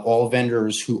about all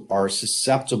vendors who are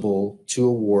susceptible to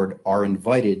award are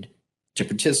invited to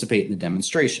participate in the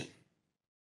demonstration.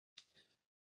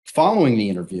 Following the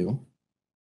interview,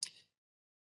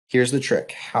 here's the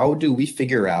trick. How do we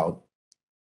figure out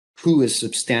who is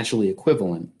substantially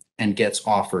equivalent and gets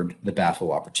offered the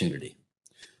BAFO opportunity?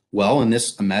 Well, in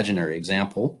this imaginary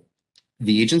example,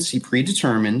 the agency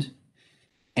predetermined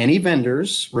any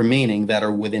vendors remaining that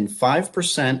are within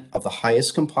 5% of the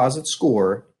highest composite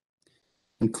score,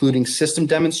 including system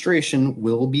demonstration,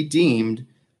 will be deemed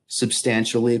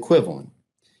substantially equivalent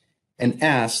and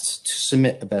asked to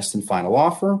submit a best and final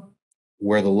offer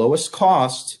where the lowest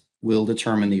cost will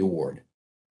determine the award.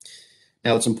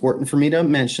 Now, it's important for me to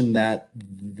mention that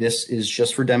this is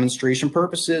just for demonstration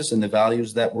purposes, and the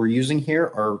values that we're using here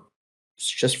are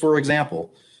just for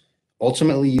example.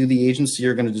 Ultimately, you, the agency,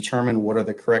 are going to determine what are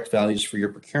the correct values for your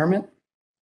procurement,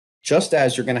 just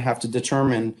as you're going to have to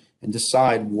determine and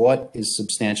decide what is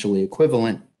substantially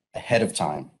equivalent ahead of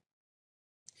time.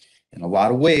 In a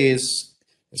lot of ways,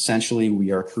 essentially,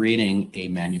 we are creating a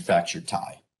manufactured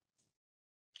tie.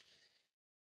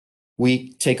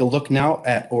 We take a look now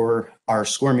at our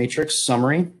score matrix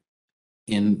summary.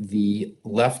 In the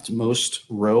leftmost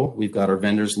row, we've got our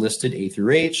vendors listed A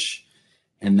through H.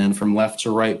 And then from left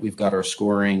to right, we've got our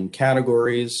scoring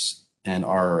categories and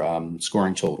our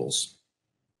scoring totals.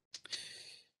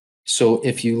 So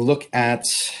if you look at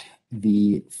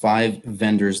the 5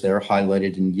 vendors there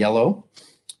highlighted in yellow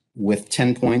with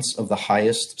 10 points of the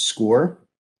highest score,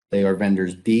 they are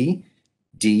vendors B,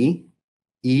 D,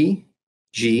 E,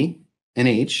 G, and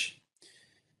H,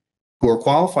 who are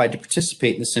qualified to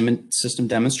participate in the system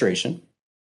demonstration,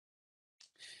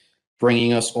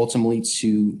 bringing us ultimately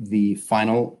to the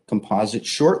final composite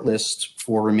shortlist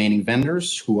for remaining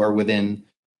vendors who are within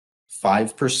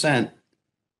 5%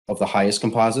 of the highest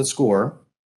composite score,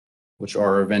 which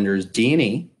are our vendors D and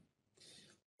E,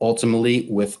 ultimately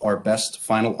with our best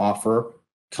final offer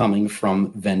coming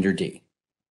from vendor D.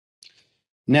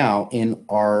 Now, in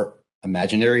our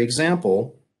imaginary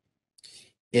example,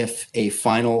 if a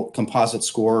final composite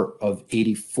score of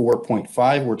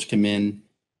 84.5 were to come in,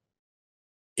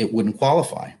 it wouldn't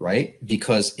qualify, right?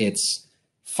 Because it's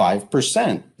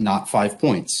 5%, not 5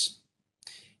 points.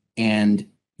 And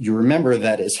you remember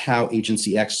that is how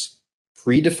Agency X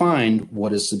predefined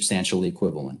what is substantially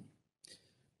equivalent.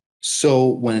 So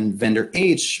when vendor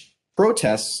H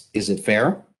protests, is it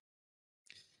fair?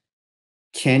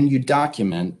 Can you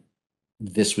document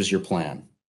this was your plan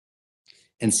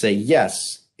and say,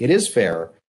 yes, it is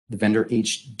fair. The vendor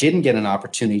H didn't get an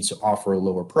opportunity to offer a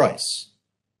lower price.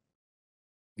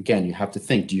 Again, you have to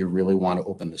think, do you really want to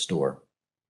open this door?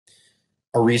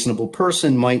 A reasonable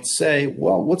person might say,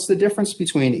 well, what's the difference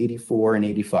between 84 and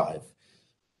 85?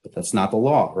 But that's not the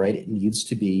law, right? It needs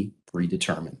to be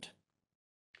predetermined.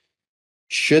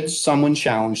 Should someone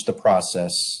challenge the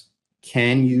process,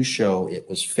 can you show it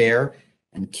was fair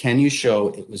and can you show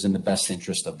it was in the best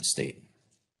interest of the state?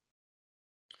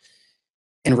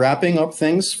 In wrapping up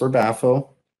things for BAFO,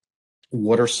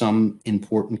 what are some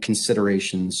important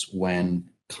considerations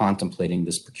when contemplating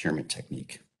this procurement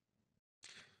technique?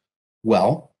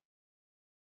 Well,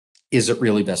 is it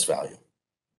really best value?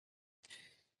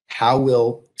 How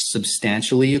will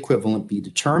substantially equivalent be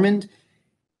determined?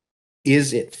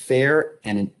 Is it fair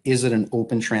and is it an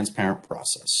open, transparent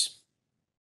process?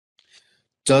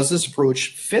 Does this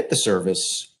approach fit the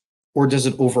service or does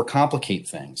it overcomplicate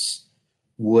things?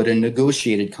 Would a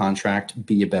negotiated contract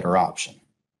be a better option?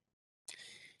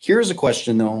 Here's a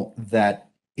question, though,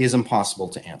 that is impossible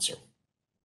to answer.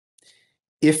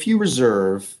 If you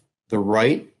reserve the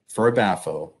right for a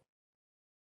BAFO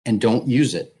and don't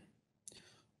use it,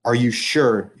 are you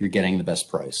sure you're getting the best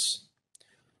price?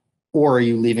 Or are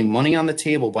you leaving money on the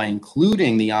table by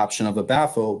including the option of a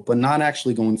BAFO, but not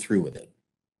actually going through with it?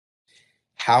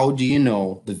 How do you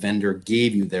know the vendor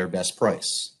gave you their best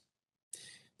price?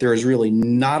 There is really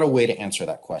not a way to answer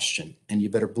that question, and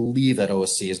you better believe that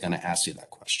OSC is going to ask you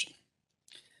that question.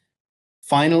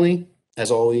 Finally, as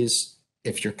always,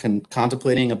 If you're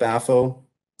contemplating a BAFO,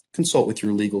 consult with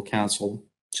your legal counsel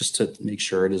just to make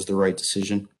sure it is the right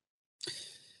decision.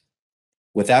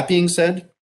 With that being said,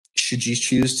 should you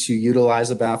choose to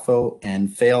utilize a BAFO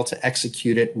and fail to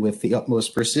execute it with the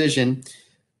utmost precision,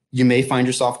 you may find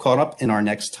yourself caught up in our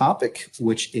next topic,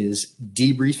 which is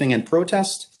debriefing and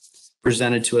protest,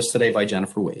 presented to us today by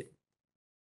Jennifer Wade.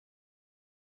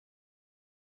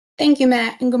 Thank you,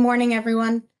 Matt, and good morning,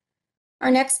 everyone. Our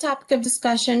next topic of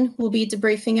discussion will be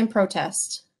debriefing and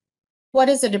protest. What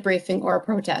is a debriefing or a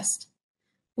protest?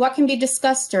 What can be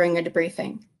discussed during a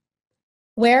debriefing?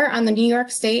 Where on the New York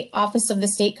State Office of the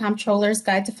State Comptroller's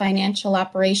Guide to Financial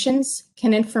Operations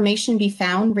can information be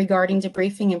found regarding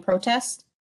debriefing and protest?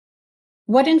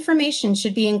 What information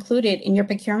should be included in your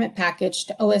procurement package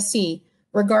to OSC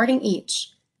regarding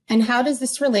each? And how does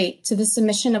this relate to the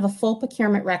submission of a full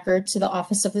procurement record to the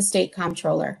Office of the State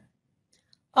Comptroller?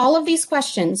 All of these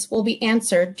questions will be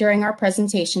answered during our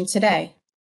presentation today.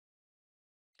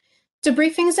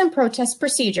 Debriefings and protest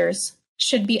procedures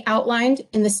should be outlined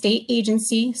in the state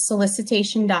agency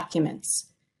solicitation documents.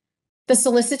 The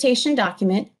solicitation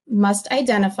document must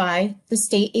identify the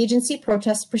state agency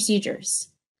protest procedures.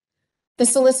 The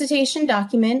solicitation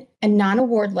document and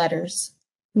non-award letters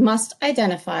must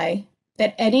identify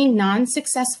that any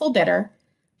non-successful bidder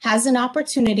has an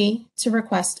opportunity to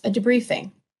request a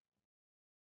debriefing.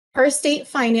 Per State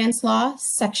Finance Law,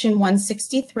 Section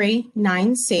 163,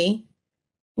 9C,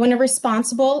 when a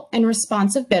responsible and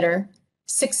responsive bidder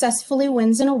successfully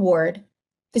wins an award,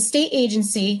 the state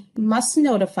agency must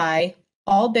notify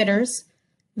all bidders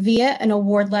via an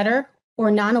award letter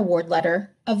or non-award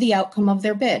letter of the outcome of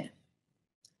their bid.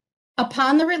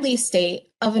 Upon the release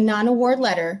date of a non-award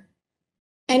letter,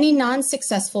 any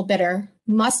non-successful bidder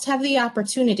must have the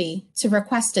opportunity to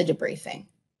request a debriefing.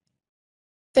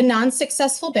 The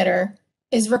non-successful bidder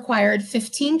is required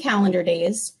 15 calendar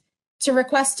days to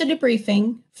request a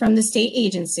debriefing from the state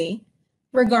agency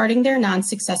regarding their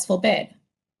non-successful bid.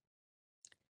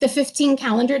 The 15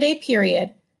 calendar day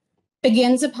period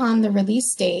begins upon the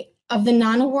release date of the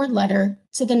non-award letter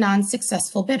to the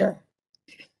non-successful bidder.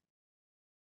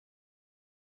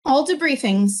 All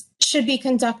debriefings should be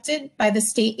conducted by the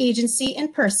state agency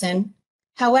in person.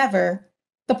 However,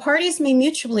 the parties may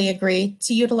mutually agree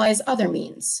to utilize other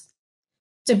means.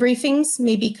 Debriefings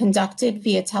may be conducted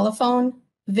via telephone,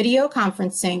 video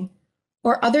conferencing,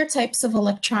 or other types of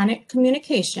electronic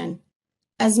communication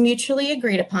as mutually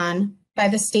agreed upon by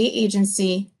the state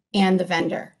agency and the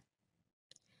vendor.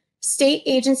 State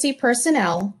agency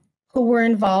personnel who were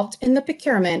involved in the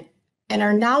procurement and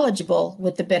are knowledgeable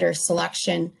with the bidder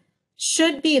selection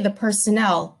should be the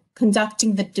personnel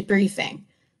conducting the debriefing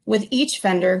with each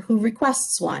vendor who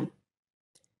requests one.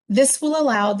 This will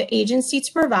allow the agency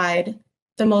to provide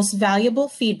the most valuable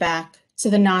feedback to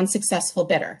the non-successful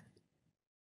bidder.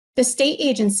 The state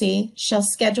agency shall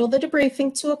schedule the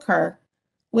debriefing to occur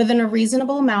within a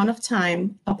reasonable amount of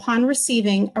time upon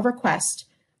receiving a request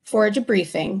for a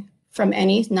debriefing from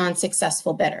any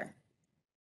non-successful bidder.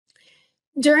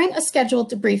 During a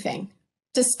scheduled debriefing,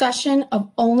 discussion of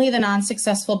only the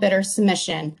non-successful bidder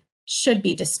submission should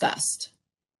be discussed.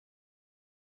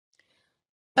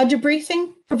 A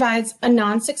debriefing provides a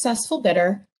non-successful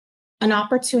bidder an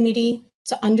opportunity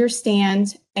to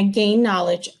understand and gain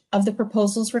knowledge of the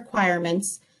proposal's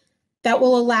requirements that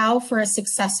will allow for a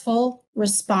successful,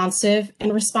 responsive,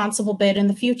 and responsible bid in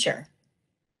the future.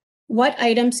 What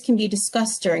items can be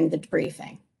discussed during the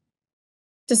debriefing?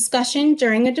 Discussion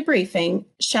during a debriefing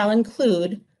shall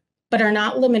include, but are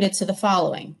not limited to, the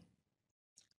following: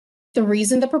 the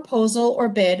reason the proposal or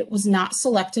bid was not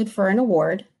selected for an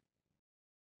award,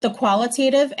 the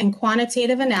qualitative and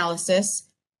quantitative analysis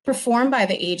performed by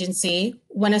the agency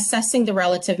when assessing the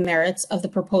relative merits of the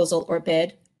proposal or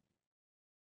bid,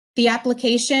 the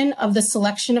application of the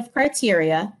selection of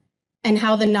criteria and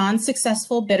how the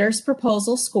non-successful bidder's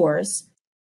proposal scores.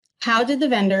 How did the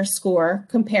vendor score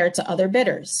compared to other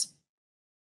bidders?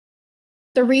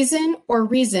 The reason or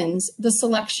reasons the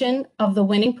selection of the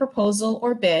winning proposal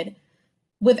or bid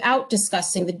without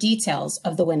discussing the details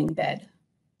of the winning bid.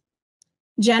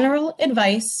 General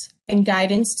advice and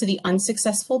guidance to the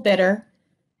unsuccessful bidder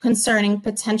concerning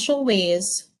potential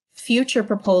ways future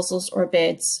proposals or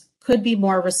bids could be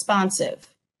more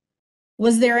responsive.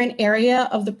 Was there an area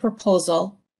of the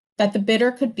proposal that the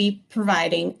bidder could be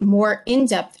providing more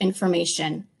in-depth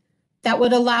information that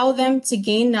would allow them to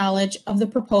gain knowledge of the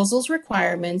proposal's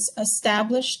requirements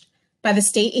established by the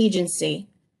state agency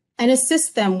and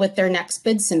assist them with their next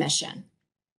bid submission?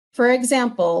 For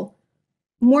example,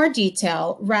 more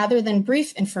detail rather than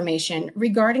brief information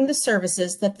regarding the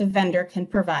services that the vendor can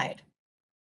provide.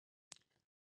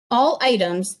 All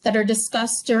items that are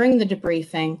discussed during the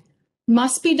debriefing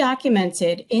must be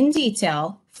documented in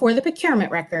detail for the procurement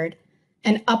record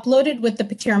and uploaded with the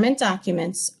procurement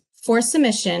documents for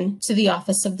submission to the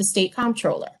Office of the State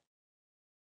Comptroller.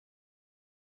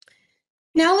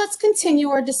 Now let's continue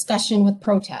our discussion with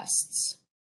protests.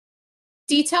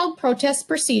 Detailed protest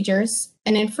procedures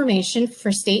and information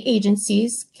for state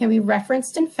agencies can be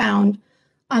referenced and found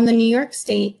on the New York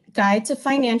State Guide to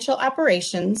Financial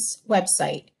Operations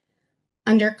website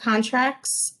under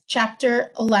Contracts,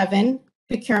 Chapter 11,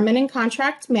 Procurement and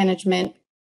Contract Management,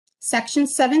 Section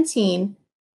 17,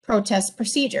 Protest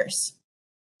Procedures.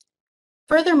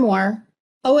 Furthermore,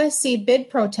 OSC bid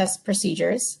protest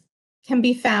procedures can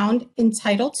be found in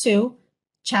Title II,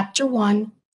 Chapter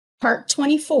 1, Part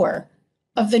 24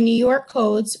 of the New York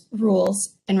Code's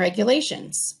Rules and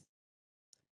Regulations.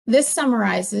 This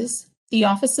summarizes the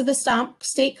Office of the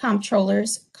State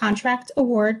Comptroller's contract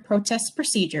award protest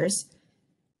procedures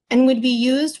and would be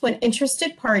used when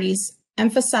interested parties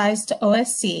emphasize to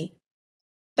OSC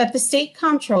that the State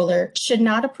Comptroller should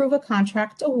not approve a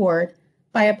contract award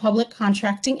by a public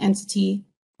contracting entity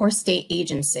or state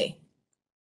agency.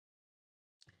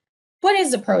 What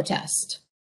is a protest?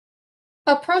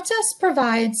 A protest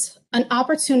provides an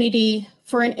opportunity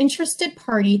for an interested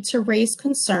party to raise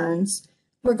concerns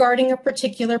regarding a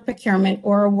particular procurement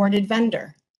or awarded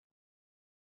vendor.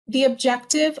 The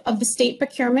objective of the state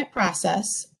procurement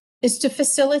process is to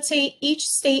facilitate each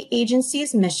state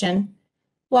agency's mission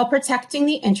while protecting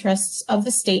the interests of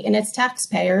the state and its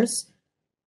taxpayers,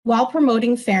 while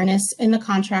promoting fairness in the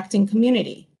contracting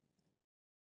community.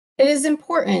 It is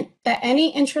important that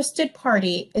any interested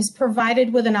party is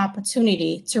provided with an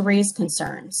opportunity to raise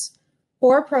concerns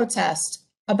or protest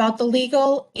about the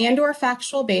legal and/or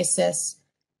factual basis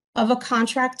of a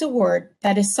contract award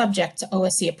that is subject to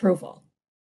OSC approval.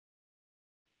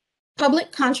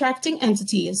 Public contracting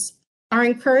entities are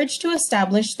encouraged to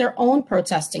establish their own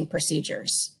protesting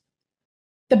procedures.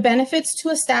 The benefits to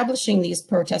establishing these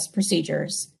protest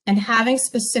procedures and having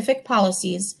specific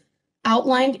policies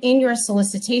outlined in your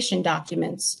solicitation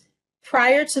documents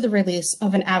prior to the release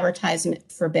of an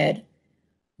advertisement for bid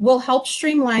will help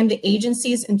streamline the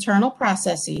agency's internal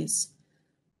processes,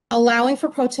 allowing for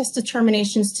protest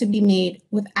determinations to be made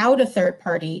without a third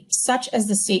party, such as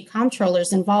the state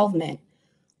comptroller's involvement,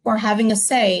 or having a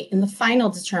say in the final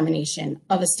determination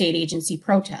of a state agency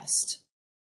protest.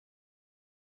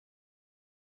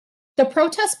 The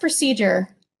protest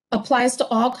procedure applies to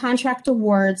all contract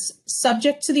awards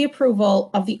subject to the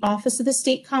approval of the Office of the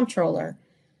State Comptroller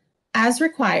as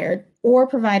required or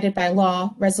provided by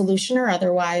law, resolution, or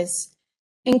otherwise,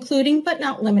 including but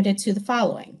not limited to the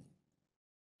following: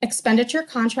 expenditure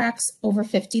contracts over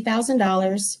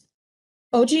 $50,000,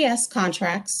 OGS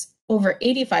contracts over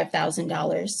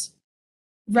 $85,000,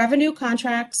 revenue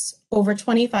contracts over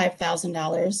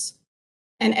 $25,000,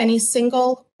 and any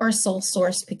single or sole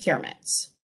source procurements.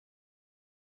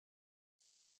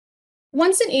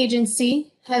 Once an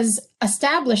agency has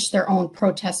established their own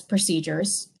protest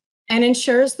procedures and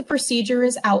ensures the procedure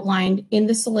is outlined in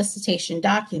the solicitation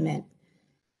document,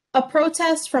 a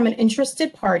protest from an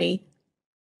interested party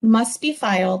must be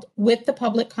filed with the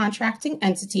public contracting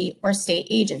entity or state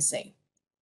agency.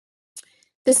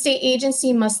 The state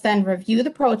agency must then review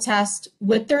the protest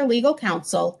with their legal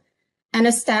counsel and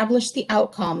establish the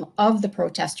outcome of the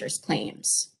protester's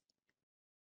claims.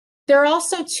 There are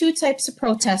also two types of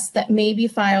protests that may be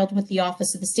filed with the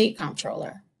Office of the State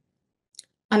Comptroller: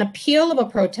 an appeal of a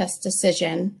protest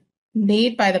decision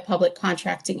made by the public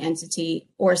contracting entity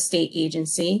or state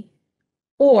agency,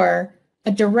 or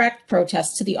a direct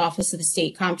protest to the Office of the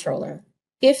State Comptroller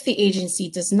if the agency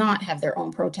does not have their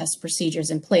own protest procedures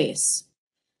in place.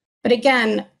 But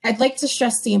again, I'd like to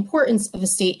stress the importance of a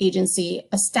state agency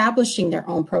establishing their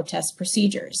own protest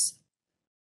procedures.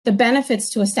 The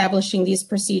benefits to establishing these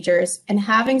procedures and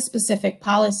having specific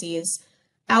policies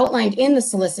outlined in the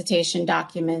solicitation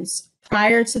documents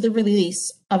prior to the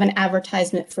release of an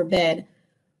advertisement for bid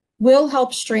will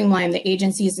help streamline the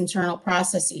agency's internal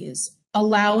processes,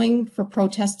 allowing for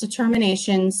protest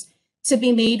determinations to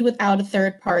be made without a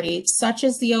third party, such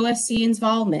as the OSC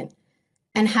involvement,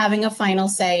 and having a final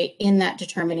say in that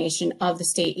determination of the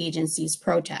state agency's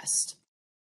protest.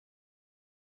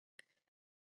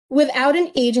 Without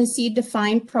an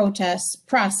agency-defined protest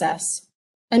process,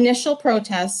 initial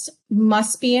protests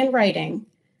must be in writing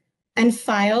and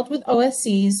filed with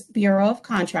OSC's Bureau of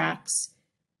Contracts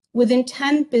within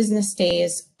 10 business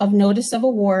days of notice of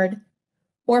award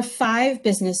or 5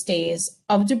 business days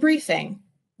of debriefing,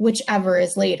 whichever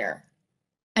is later,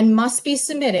 and must be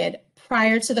submitted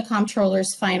prior to the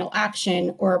comptroller's final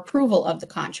action or approval of the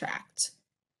contract.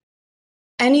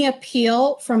 Any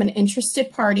appeal from an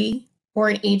interested party or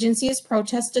an agency's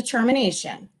protest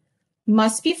determination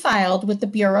must be filed with the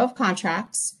Bureau of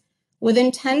Contracts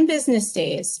within 10 business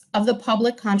days of the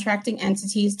public contracting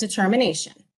entity's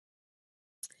determination.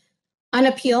 An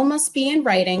appeal must be in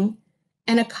writing,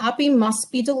 and a copy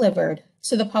must be delivered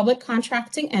to the public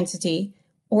contracting entity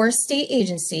or state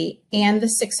agency and the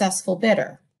successful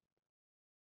bidder.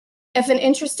 If an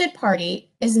interested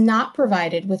party is not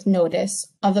provided with notice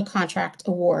of the contract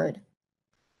award,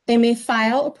 they may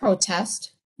file a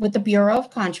protest with the Bureau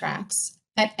of Contracts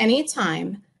at any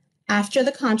time after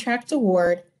the contract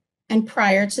award and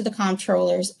prior to the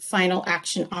comptroller's final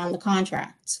action on the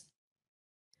contract.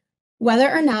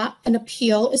 Whether or not an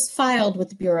appeal is filed with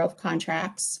the Bureau of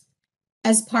Contracts,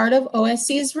 as part of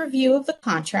OSC's review of the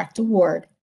contract award,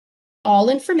 all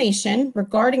information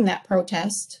regarding that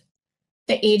protest,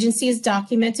 the agency's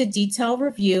documented detailed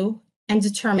review and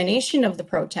determination of the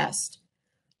protest,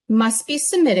 must be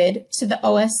submitted to the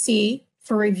OSC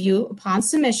for review upon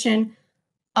submission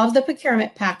of the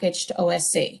procurement package to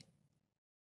OSC.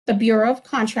 The Bureau of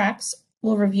Contracts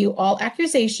will review all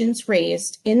accusations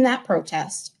raised in that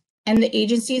protest and the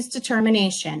agency's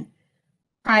determination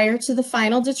prior to the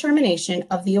final determination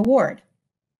of the award.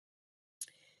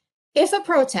 If a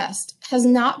protest has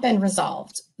not been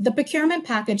resolved, the procurement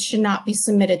package should not be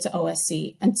submitted to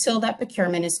OSC until that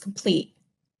procurement is complete.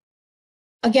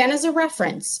 Again, as a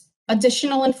reference,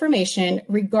 additional information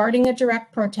regarding a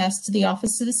direct protest to the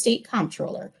Office of the State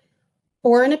Comptroller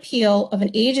or an appeal of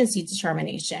an agency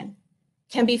determination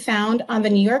can be found on the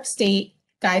New York State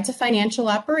Guide to Financial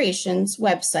Operations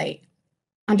website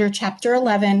under Chapter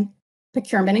 11,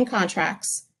 Procurement and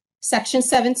Contracts, Section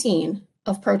 17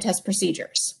 of Protest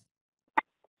Procedures.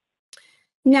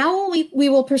 Now we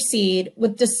will proceed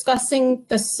with discussing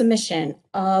the submission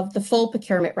of the full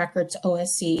procurement record to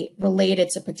OSC related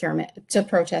to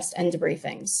protest and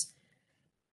debriefings.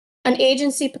 An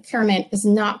agency procurement is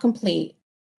not complete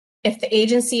if the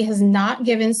agency has not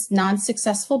given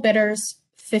non-successful bidders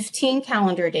 15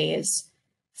 calendar days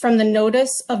from the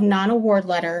notice of non-award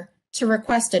letter to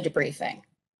request a debriefing.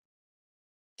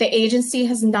 The agency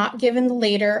has not given the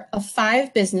later of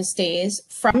 5 business days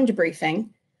from debriefing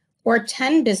or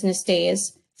 10 business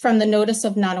days from the notice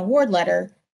of non-award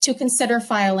letter to consider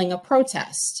filing a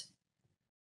protest.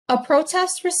 A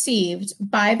protest received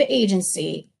by the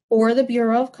agency or the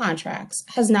Bureau of Contracts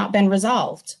has not been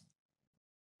resolved.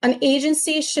 An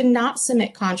agency should not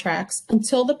submit contracts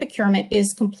until the procurement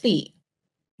is complete,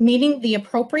 meaning the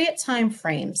appropriate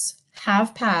timeframes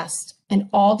have passed and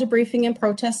all debriefing and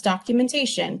protest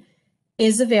documentation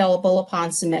is available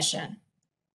upon submission.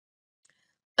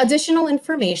 Additional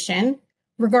information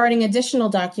regarding additional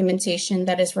documentation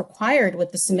that is required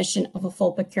with the submission of a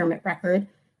full procurement record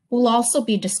will also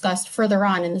be discussed further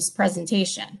on in this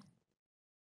presentation.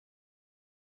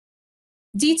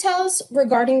 Details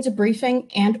regarding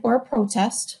debriefing and/or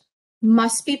protest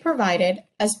must be provided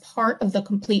as part of the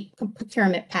complete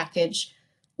procurement package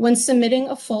when submitting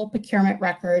a full procurement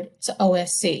record to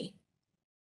OSC.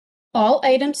 All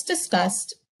items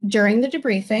discussed during the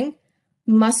debriefing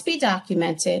must be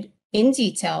documented in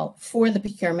detail for the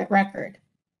procurement record.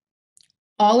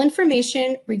 All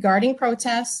information regarding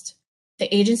protest,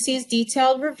 the agency's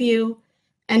detailed review,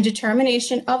 and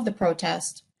determination of the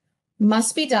protest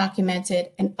must be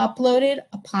documented and uploaded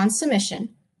upon submission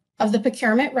of the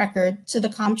procurement record to the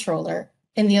comptroller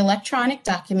in the Electronic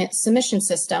Document Submission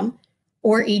System,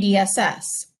 or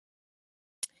EDSS.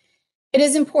 It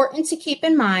is important to keep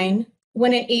in mind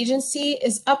when an agency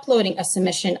is uploading a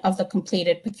submission of the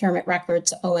completed procurement record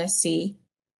to OSC,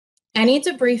 any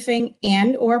debriefing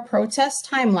and/or protest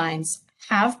timelines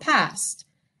have passed,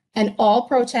 and all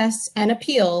protests and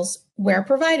appeals, where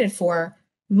provided for,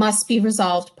 must be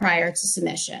resolved prior to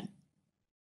submission.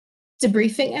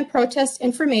 Debriefing and protest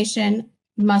information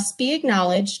must be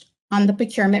acknowledged on the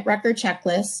procurement record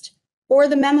checklist or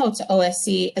the memo to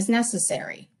OSC as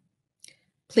necessary.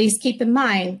 Please keep in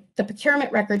mind the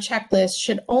procurement record checklist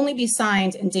should only be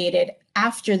signed and dated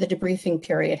after the debriefing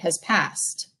period has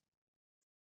passed.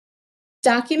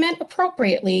 Document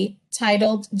appropriately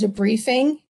titled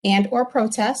Debriefing and/or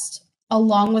Protest,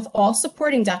 along with all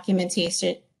supporting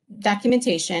documentation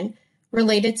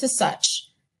related to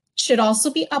such, should also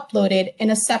be uploaded in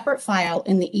a separate file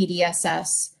in the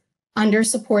EDSS under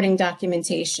supporting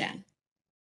documentation.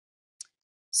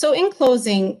 So in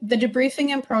closing, the debriefing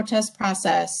and protest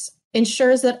process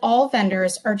ensures that all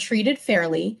vendors are treated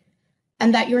fairly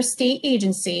and that your state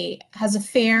agency has a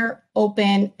fair,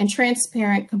 open, and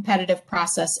transparent competitive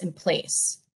process in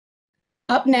place.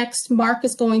 Up next, Mark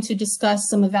is going to discuss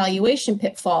some evaluation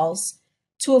pitfalls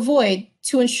to avoid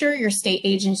to ensure your state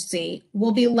agency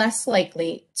will be less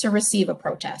likely to receive a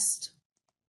protest?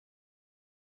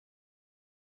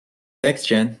 Thanks,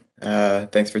 Jen.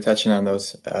 Thanks for touching on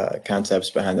those concepts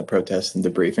behind the protests and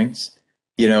debriefings.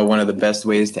 You know, one of the best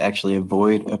ways to actually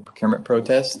avoid a procurement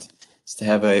protest is to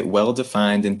have a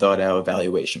well-defined and thought-out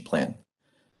evaluation plan.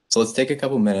 So let's take a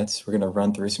couple minutes. We're going to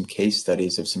run through some case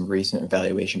studies of some recent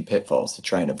evaluation pitfalls to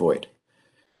try and avoid.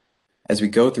 As we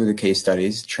go through the case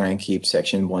studies, try and keep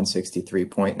section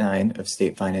 163.9 of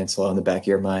state finance law in the back of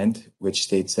your mind, which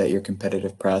states that your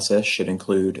competitive process should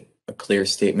include a clear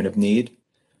statement of need,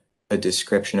 a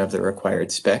description of the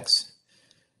required specs,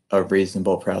 a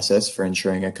reasonable process for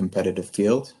ensuring a competitive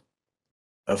field,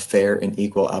 a fair and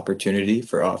equal opportunity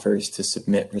for offers to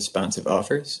submit responsive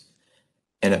offers,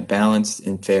 and a balanced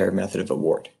and fair method of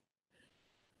award.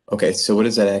 Okay, so what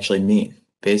does that actually mean?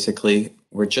 Basically,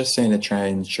 we're just saying to try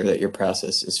and ensure that your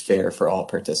process is fair for all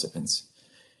participants.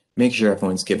 Make sure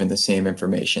everyone's given the same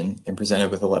information and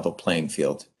presented with a level playing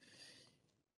field.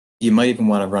 You might even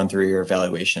want to run through your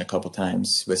evaluation a couple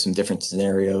times with some different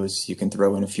scenarios. You can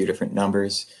throw in a few different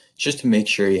numbers just to make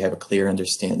sure you have a clear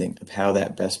understanding of how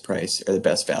that best price or the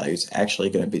best value is actually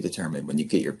going to be determined when you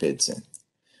get your bids in.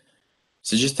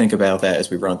 So just think about that as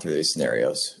we run through these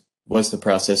scenarios. Was the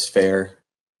process fair?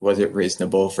 Was it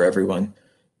reasonable for everyone?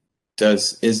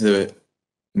 Is the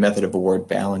method of award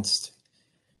balanced?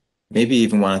 Maybe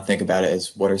even want to think about it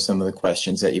as what are some of the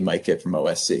questions that you might get from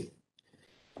OSC.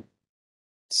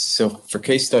 So for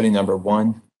case study number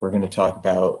 1, we're going to talk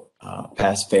about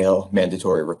pass-fail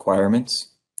mandatory requirements.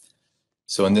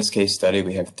 So in this case study,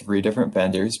 we have 3 different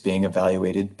vendors being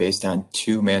evaluated based on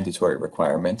 2 mandatory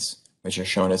requirements, which are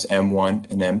shown as M1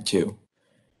 and M2.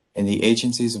 And the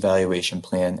agency's evaluation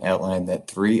plan outlined that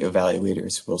 3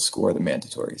 evaluators will score the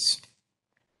mandatories.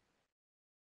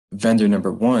 Vendor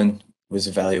number 1 was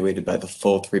evaluated by the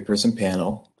full 3-person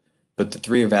panel, but the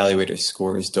 3 evaluators'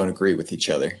 scores don't agree with each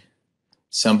other.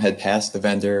 Some had passed the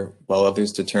vendor, while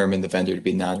others determined the vendor to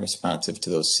be non-responsive to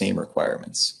those same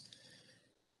requirements.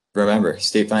 Remember,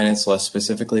 state finance law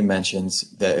specifically mentions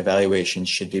that evaluation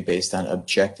should be based on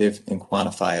objective and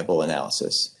quantifiable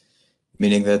analysis,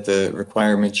 meaning that the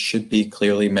requirements should be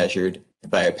clearly measured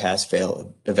by a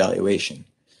pass-fail evaluation.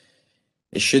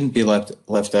 It shouldn't be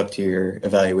left up to your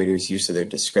evaluator's use of their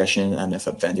discretion on if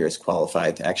a vendor is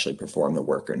qualified to actually perform the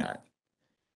work or not.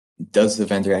 Does the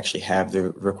vendor actually have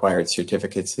the required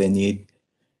certificates they need?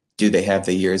 Do they have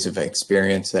the years of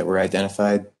experience that were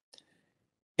identified?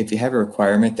 If you have a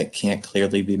requirement that can't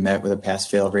clearly be met with a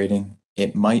pass-fail rating,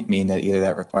 it might mean that either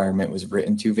that requirement was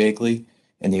written too vaguely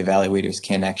and the evaluators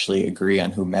can't actually agree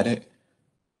on who met it,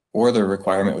 or the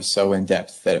requirement was so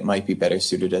in-depth that it might be better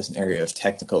suited as an area of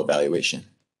technical evaluation.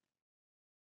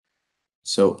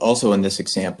 So also in this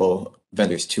example,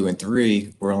 vendors 2 and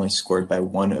 3 were only scored by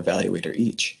 1 evaluator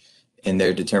each, and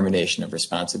their determination of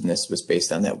responsiveness was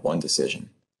based on that 1 decision.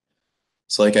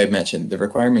 So like I mentioned, the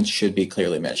requirements should be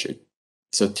clearly measured.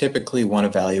 So typically 1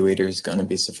 evaluator is going to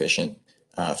be sufficient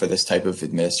for this type of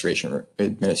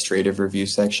administrative review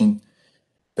section.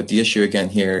 But the issue again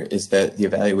here is that the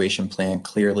evaluation plan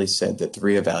clearly said that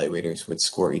 3 evaluators would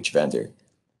score each vendor.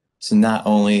 So not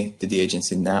only did the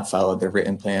agency not follow their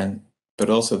written plan, but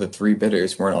also the 3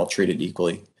 bidders weren't all treated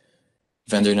equally.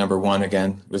 Vendor number 1,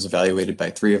 again, was evaluated by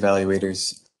 3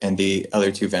 evaluators, and the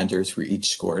other 2 vendors were each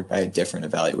scored by different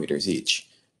evaluators each,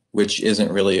 which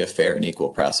isn't really a fair and equal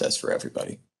process for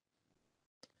everybody.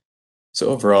 So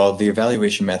overall, the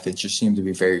evaluation methods just seem to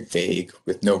be very vague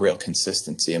with no real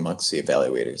consistency amongst the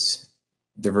evaluators.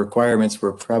 The requirements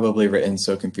were probably written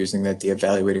so confusing that the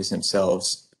evaluators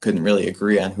themselves couldn't really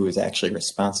agree on who was actually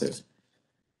responsive.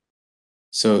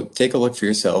 So take a look for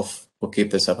yourself. We'll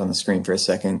keep this up on the screen for a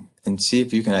second and see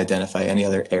if you can identify any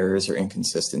other errors or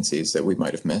inconsistencies that we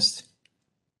might have missed.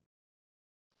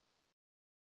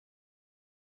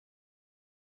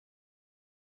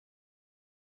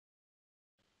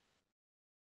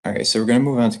 All right, so we're going to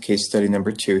move on to case study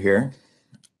number 2 here.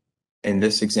 In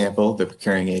this example, the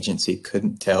procuring agency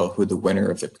couldn't tell who the winner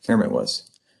of the procurement was.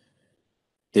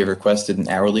 They requested an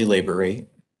hourly labor rate,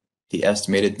 the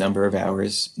estimated number of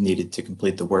hours needed to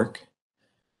complete the work,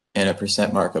 and a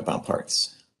 % markup on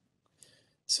parts.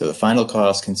 So the final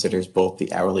cost considers both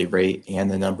the hourly rate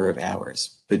and the number of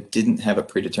hours, but didn't have a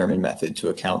predetermined method to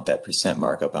account that %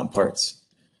 markup on parts.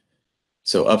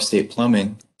 So Upstate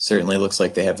Plumbing certainly looks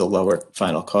like they have the lower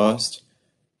final cost,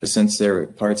 but since their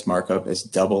parts markup is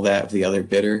double that of the other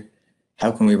bidder,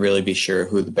 how can we really be sure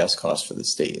who the best cost for the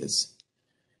state is?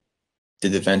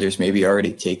 Did the vendors maybe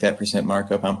already take that %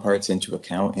 markup on parts into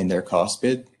account in their cost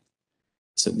bid?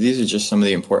 So these are just some of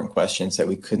the important questions that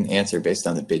we couldn't answer based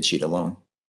on the bid sheet alone.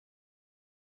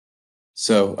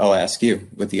 So I'll ask you,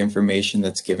 with the information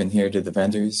that's given here to the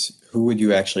vendors, who would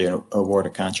you actually award a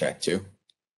contract to?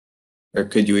 Or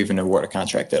could you even award a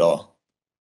contract at all?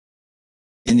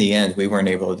 In the end, we weren't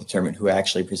able to determine who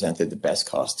actually presented the best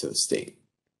cost to the state.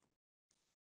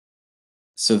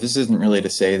 So this isn't really to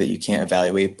say that you can't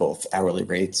evaluate both hourly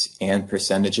rates and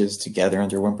percentages together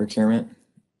under one procurement.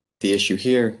 The issue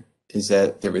here is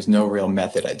that there was no real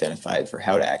method identified for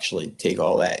how to actually take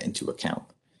all that into account.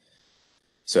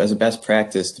 So as a best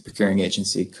practice, the procuring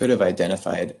agency could have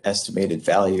identified estimated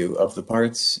value of the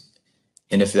parts,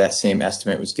 and if that same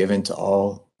estimate was given to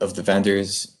all of the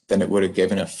vendors, then it would have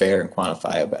given a fair and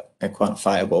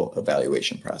quantifiable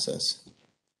evaluation process.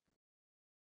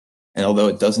 And although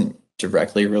it doesn't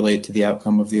directly relate to the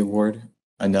outcome of the award,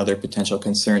 another potential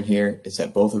concern here is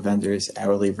that both the vendors'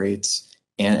 hourly rates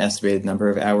and estimated number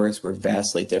of hours were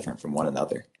vastly different from one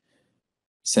another.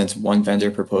 Since one vendor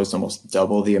proposed almost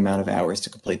double the amount of hours to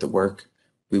complete the work,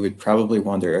 we would probably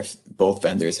wonder if both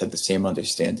vendors had the same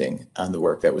understanding on the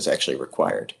work that was actually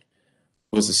required.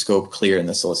 Was the scope clear in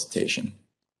the solicitation?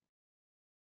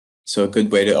 So a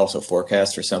good way to also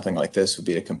forecast for something like this would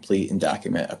be to complete and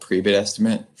document a pre-bid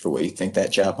estimate for what you think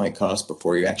that job might cost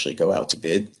before you actually go out to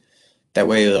bid. That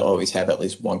way you'll always have at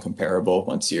least one comparable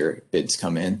once your bids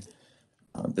come in.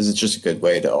 This is just a good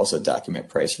way to also document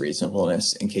price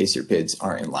reasonableness in case your bids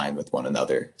aren't in line with one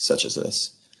another, such as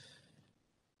this.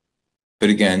 But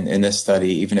again, in this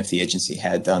study, even if the agency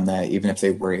had done that, even if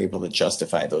they were able to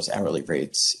justify those hourly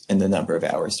rates and the number of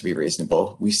hours to be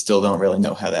reasonable, we still don't really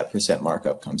know how that percent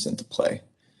markup comes into play.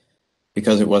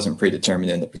 Because it wasn't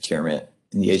predetermined in the procurement,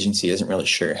 and the agency isn't really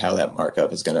sure how that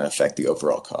markup is going to affect the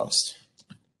overall cost.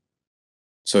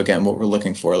 So again, what we're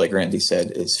looking for, like Randy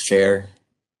said, is fair,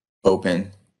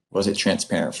 open, was it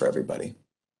transparent for everybody?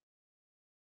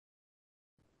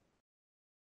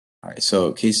 All right,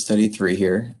 so case study 3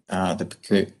 here.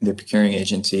 The procuring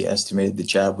agency estimated the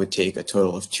job would take a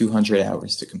total of 200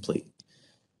 hours to complete.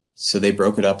 So they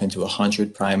broke it up into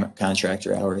 100 prime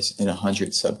contractor hours and 100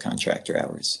 subcontractor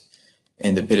hours.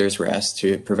 And the bidders were asked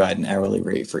to provide an hourly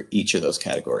rate for each of those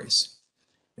categories.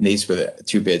 And these were the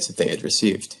 2 bids that they had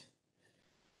received.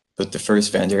 But the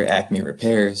first vendor, Acme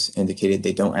Repairs, indicated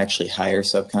they don't actually hire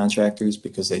subcontractors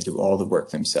because they do all the work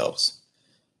themselves.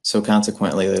 So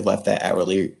consequently, they left that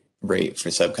hourly rate for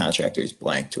subcontractors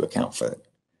blank to account for it.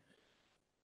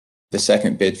 The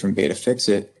second bid from Beta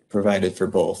Fix-It provided for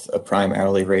both a prime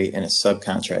hourly rate and a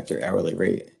subcontractor hourly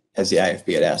rate, as the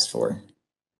IFB had asked for.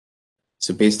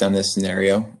 So based on this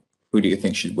scenario, who do you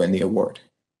think should win the award?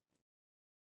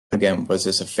 Again, was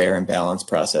this a fair and balanced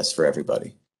process for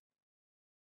everybody?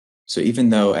 So even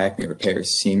though Acme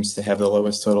Repairs seems to have the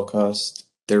lowest total cost,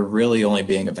 they're really only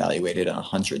being evaluated on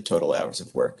 100 total hours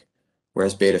of work,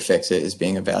 whereas Beta Fix-It is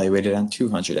being evaluated on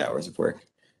 200 hours of work,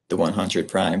 the 100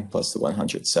 prime plus the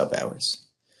 100 sub hours.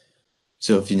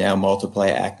 So if you now multiply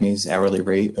Acme's hourly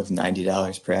rate of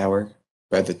 $90 per hour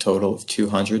by the total of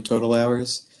 200 total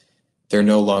hours, they're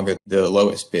no longer the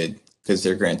lowest bid because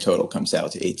their grand total comes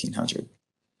out to $1,800.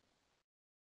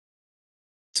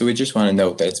 So we just want to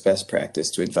note that it's best practice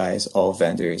to advise all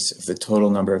vendors of the total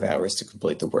number of hours to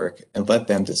complete the work and let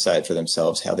them decide for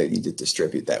themselves how they need to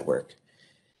distribute that work.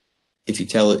 If you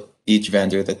tell each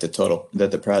vendor that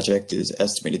the project is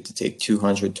estimated to take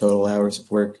 200 total hours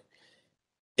of work,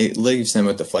 it leaves them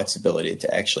with the flexibility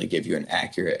to actually give you an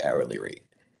accurate hourly rate.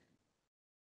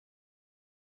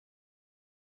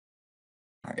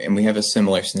 All right, and we have a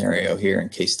similar scenario here in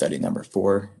case study number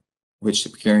 4, which the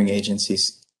procuring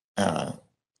agencies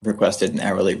requested an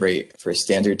hourly rate for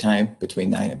standard time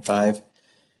between 9 and 5,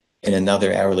 and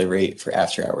another hourly rate for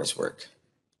after hours work.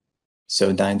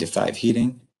 So 9 to 5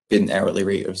 heating, bid an hourly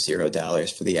rate of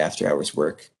 $0 for the after hours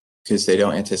work because they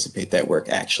don't anticipate that work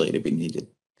actually to be needed.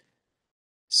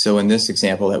 So in this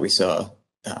example that we saw,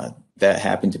 that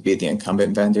happened to be the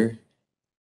incumbent vendor.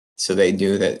 So they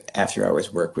knew that after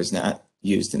hours work was not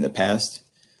used in the past.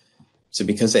 So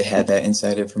because they had that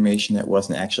inside information that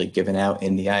wasn't actually given out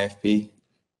in the IFP,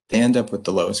 they end up with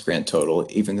the lowest grand total,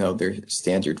 even though their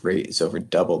standard rate is over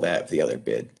double that of the other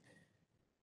bid.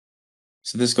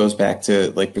 So this goes back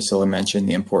to, like Priscilla mentioned,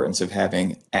 the importance of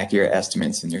having accurate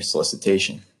estimates in your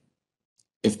solicitation.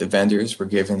 If the vendors were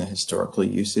given the historical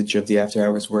usage of the after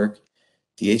hours work,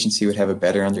 the agency would have a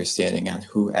better understanding on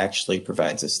who actually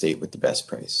provides the state with the best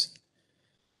price.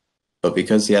 But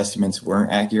because the estimates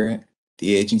weren't accurate,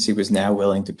 the agency was now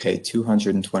willing to pay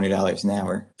 $220 an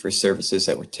hour for services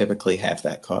that were typically half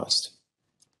that cost.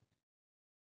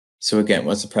 So again,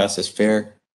 was the process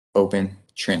fair, open,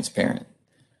 transparent?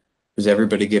 Was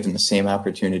everybody given the same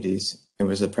opportunities? And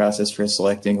was the process for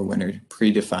selecting a winner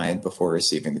predefined before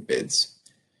receiving the bids?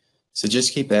 So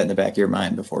just keep that in the back of your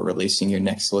mind before releasing your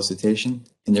next solicitation,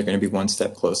 and you're going to be one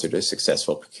step closer to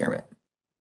successful procurement.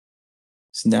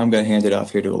 So now I'm going to hand it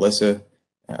off here to Alyssa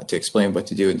to explain what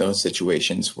to do in those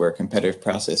situations where a competitive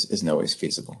process isn't always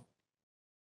feasible.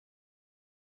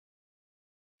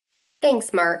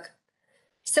 Thanks, Mark.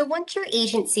 So once your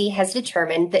agency has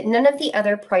determined that none of the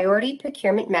other priority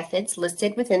procurement methods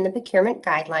listed within the procurement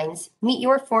guidelines meet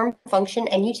your form, function,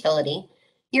 and utility,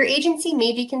 your agency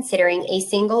may be considering a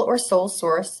single or sole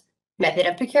source method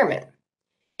of procurement.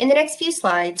 In the next few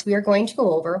slides, we are going to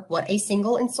go over what a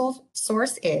single and sole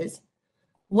source is,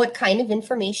 what kind of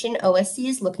information OSC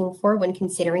is looking for when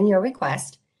considering your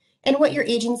request, and what your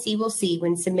agency will see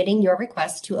when submitting your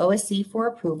request to OSC for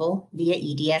approval via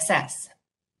EDSS.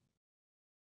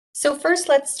 So first,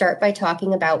 let's start by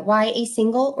talking about why a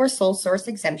single or sole source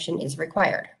exemption is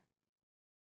required.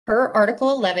 Per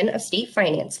Article 11 of State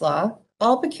Finance Law,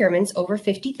 all procurements over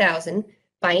 $50,000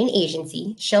 by an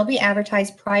agency shall be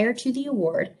advertised prior to the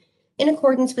award in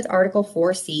accordance with Article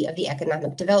 4C of the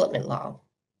Economic Development Law.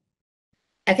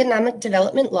 Economic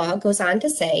Development Law goes on to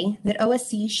say that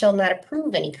OSC shall not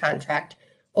approve any contract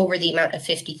over the amount of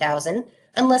 $50,000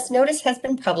 unless notice has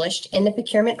been published in the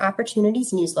Procurement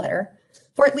Opportunities newsletter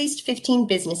for at least 15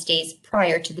 business days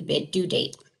prior to the bid due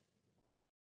date.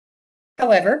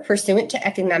 However, pursuant to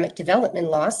Economic Development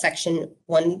Law, Section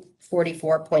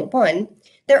 144.1,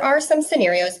 there are some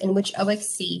scenarios in which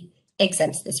OSC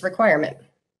exempts this requirement.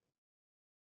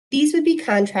 These would be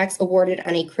contracts awarded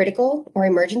on a critical or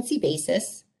emergency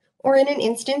basis, or in an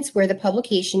instance where the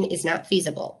publication is not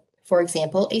feasible, for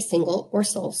example, a single or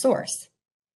sole source.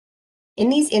 In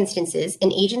these instances,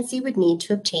 an agency would need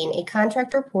to obtain a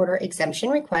contract reporter exemption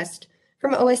request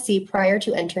from OSC prior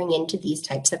to entering into these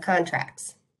types of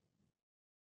contracts.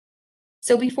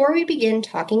 So before we begin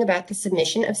talking about the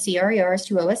submission of CRERs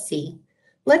to OSC,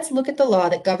 let's look at the law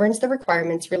that governs the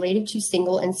requirements related to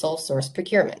single and sole source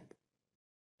procurement.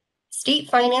 State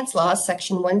Finance Law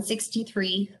Section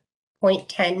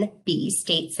 163.10b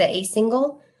states that a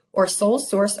single or sole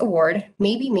source award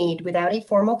may be made without a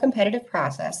formal competitive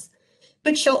process,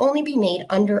 but shall only be made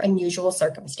under unusual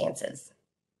circumstances.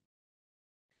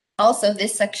 Also,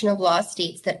 this section of law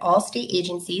states that all state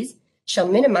agencies shall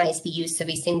minimize the use of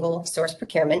a single source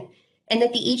procurement and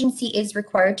that the agency is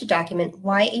required to document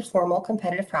why a formal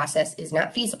competitive process is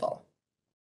not feasible.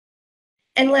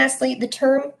 And lastly, the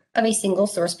term of a single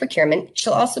source procurement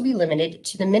shall also be limited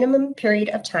to the minimum period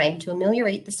of time to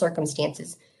ameliorate the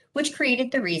circumstances which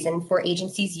created the reason for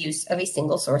agency's use of a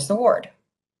single source award.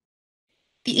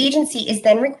 The agency is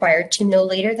then required to no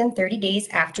later than 30 days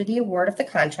after the award of the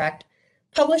contract,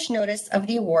 publish notice of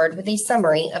the award with a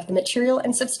summary of the material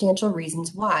and substantial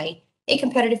reasons why a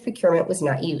competitive procurement was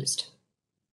not used.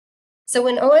 So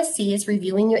when OSC is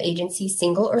reviewing your agency's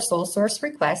single or sole source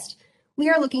request, we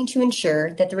are looking to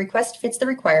ensure that the request fits the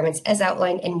requirements as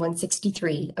outlined in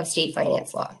 163 of State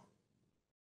Finance Law.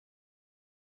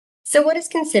 So what is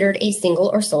considered a single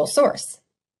or sole source?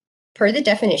 Per the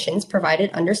definitions provided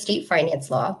under State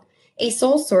Finance Law, a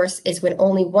sole source is when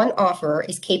only one offerer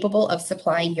is capable of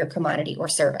supplying your commodity or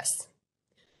service.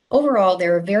 Overall,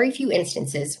 there are very few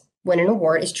instances when an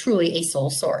award is truly a sole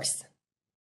source.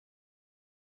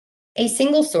 A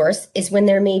single source is when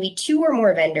there may be two or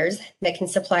more vendors that can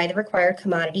supply the required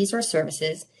commodities or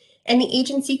services, and the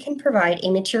agency can provide a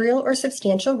material or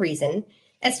substantial reason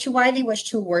as to why they wish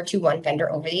to award to one vendor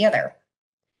over the other.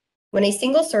 When a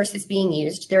single source is being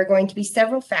used, there are going to be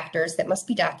several factors that must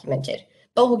be documented,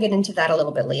 but we'll get into that a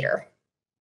little bit later.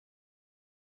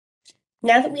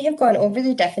 Now that we have gone over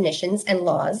the definitions and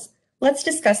laws, let's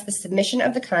discuss the submission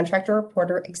of the contractor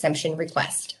reporter exemption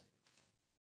request.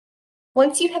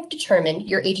 Once you have determined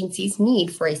your agency's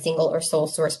need for a single or sole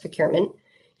source procurement,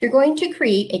 you're going to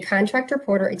create a contract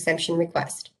reporter exemption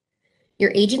request.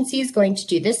 Your agency is going to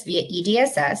do this via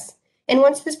EDSS, and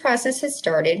once this process has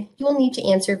started, you will need to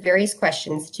answer various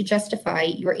questions to justify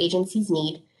your agency's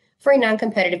need for a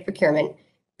non-competitive procurement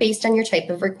based on your type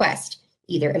of request,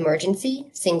 either emergency,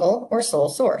 single, or sole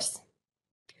source.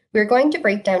 We're going to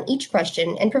break down each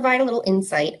question and provide a little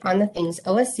insight on the things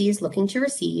OSC is looking to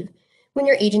receive when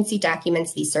your agency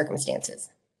documents these circumstances.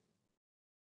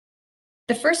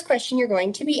 The first question you're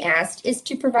going to be asked is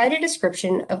to provide a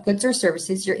description of goods or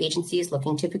services your agency is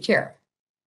looking to procure.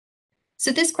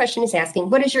 So this question is asking,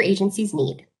 what is your agency's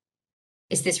need?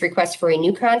 Is this request for a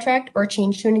new contract or a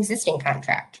change to an existing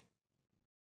contract?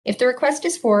 If the request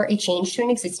is for a change to an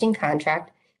existing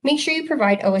contract, make sure you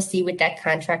provide OSC with that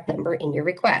contract number in your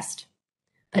request.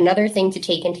 Another thing to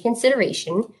take into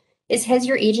consideration is, has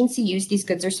your agency used these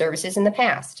goods or services in the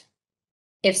past?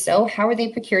 If so, how were they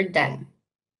procured then?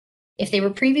 If they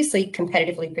were previously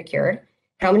competitively procured,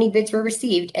 how many bids were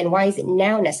received, and why is it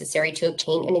now necessary to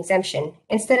obtain an exemption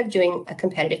instead of doing a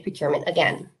competitive procurement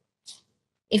again?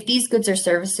 If these goods or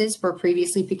services were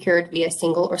previously procured via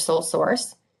single or sole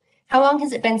source, how long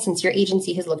has it been since your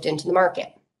agency has looked into the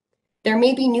market? There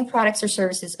may be new products or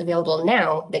services available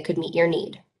now that could meet your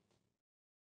need.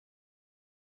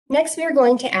 Next, we are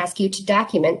going to ask you to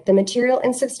document the material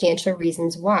and substantial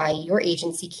reasons why your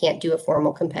agency can't do a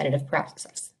formal competitive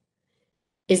process.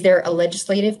 Is there a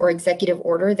legislative or executive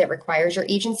order that requires your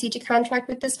agency to contract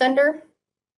with this vendor?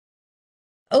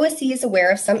 OSC is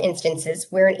aware of some instances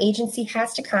where an agency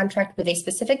has to contract with a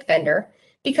specific vendor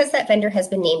because that vendor has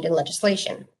been named in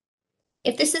legislation.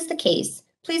 If this is the case,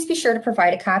 please be sure to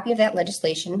provide a copy of that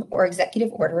legislation or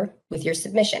executive order with your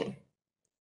submission.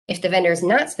 If the vendor is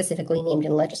not specifically named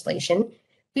in legislation,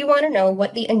 we want to know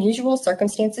what the unusual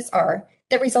circumstances are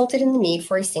that resulted in the need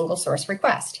for a single source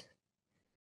request.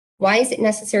 Why is it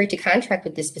necessary to contract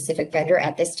with this specific vendor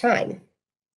at this time?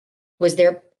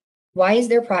 Why is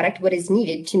their product what is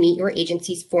needed to meet your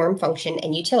agency's form, function,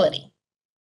 and utility?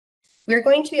 We are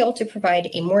going to be able to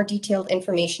provide a more detailed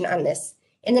information on this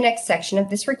in the next section of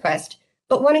this request,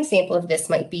 but one example of this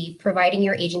might be providing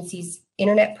your agency's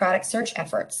internet product search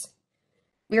efforts.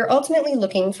 We are ultimately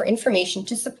looking for information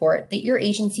to support that your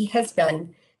agency has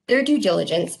done their due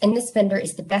diligence and this vendor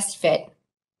is the best fit,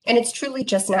 and it's truly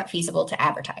just not feasible to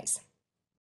advertise.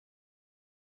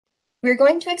 We're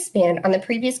going to expand on the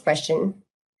previous question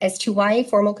as to why a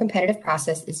formal competitive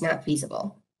process is not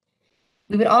feasible.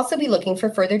 We would also be looking for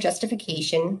further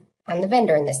justification on the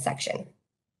vendor in this section.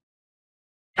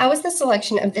 How is the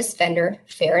selection of this vendor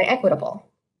fair and equitable?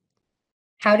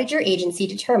 How did your agency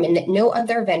determine that no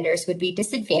other vendors would be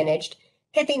disadvantaged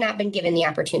had they not been given the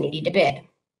opportunity to bid?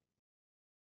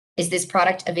 Is this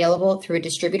product available through a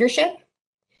distributorship?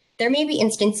 There may be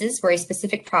instances where a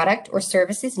specific product or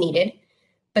service is needed,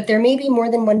 but there may be more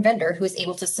than one vendor who is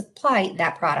able to supply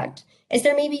that product, as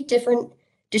there may be different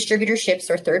distributorships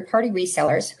or third-party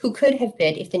resellers who could have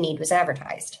bid if the need was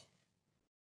advertised.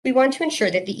 We want to ensure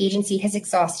that the agency has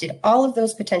exhausted all of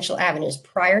those potential avenues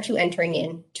prior to entering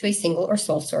into a single or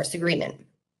sole source agreement.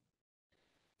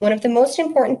 One of the most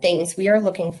important things we are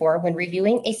looking for when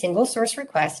reviewing a single source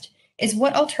request is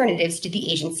what alternatives did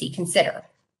the agency consider?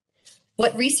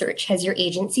 What research has your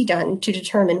agency done to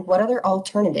determine what other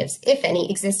alternatives, if any,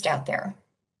 exist out there?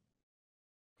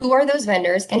 Who are those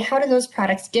vendors and how do those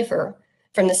products differ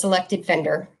from the selected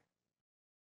vendor?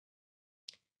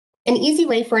 An easy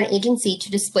way for an agency to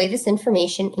display this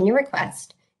information in your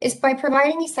request is by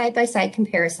providing a side-by-side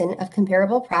comparison of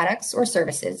comparable products or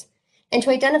services and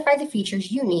to identify the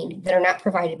features you need that are not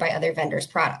provided by other vendors'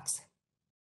 products.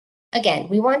 Again,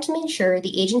 we want to make sure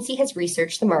the agency has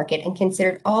researched the market and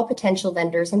considered all potential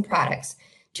vendors and products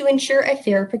to ensure a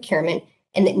fair procurement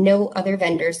and that no other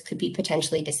vendors could be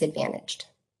potentially disadvantaged.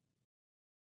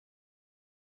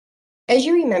 As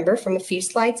you remember from a few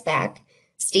slides back,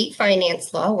 State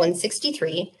Finance Law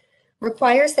 163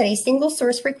 requires that a single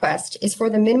source request is for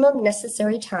the minimum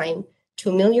necessary time to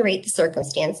ameliorate the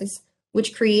circumstances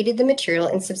which created the material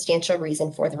and substantial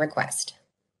reason for the request.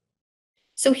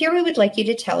 So here we would like you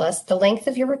to tell us the length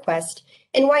of your request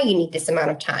and why you need this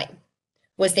amount of time.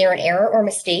 Was there an error or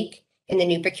mistake in the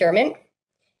new procurement?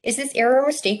 Is this error or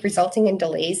mistake resulting in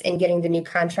delays in getting the new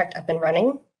contract up and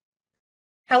running?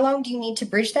 How long do you need to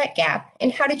bridge that gap,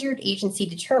 and how did your agency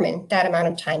determine that amount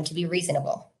of time to be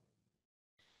reasonable?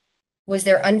 Was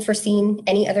there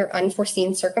any other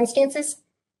unforeseen circumstances?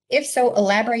 If so,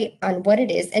 elaborate on what it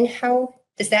is and how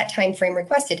does that time frame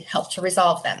requested help to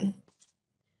resolve them?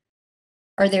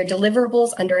 Are there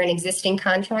deliverables under an existing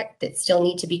contract that still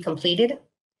need to be completed?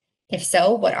 If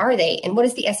so, what are they, and what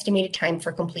is the estimated time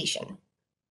for completion?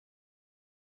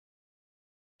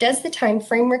 Does the time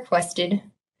frame requested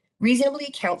reasonably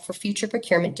account for future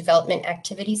procurement development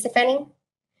activities, if any?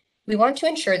 We want to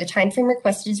ensure the time frame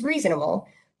requested is reasonable,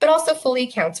 but also fully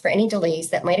accounts for any delays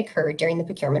that might occur during the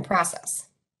procurement process.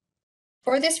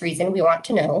 For this reason, we want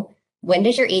to know, when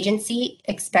does your agency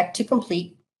expect to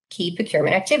complete key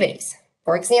procurement activities?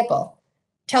 For example,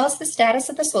 tell us the status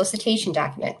of the solicitation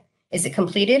document. Is it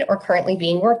completed or currently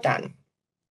being worked on?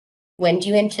 When do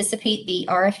you anticipate the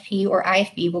RFP or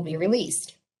IFB will be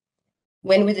released?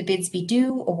 When will the bids be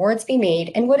due, awards be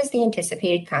made, and what is the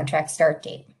anticipated contract start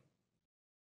date?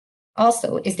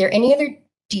 Also, is there any other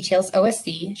details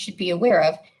OSC should be aware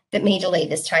of that may delay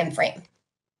this time frame?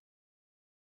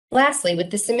 Lastly, with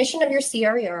the submission of your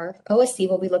CRER, OSC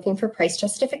will be looking for price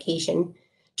justification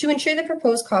to ensure the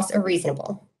proposed costs are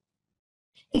reasonable.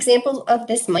 Examples of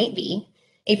this might be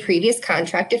a previous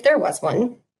contract, if there was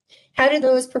one. How do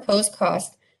those proposed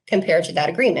costs compare to that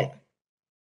agreement?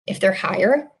 If they're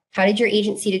higher, how did your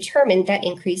agency determine that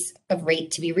increase of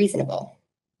rate to be reasonable?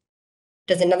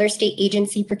 Does another state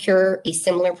agency procure a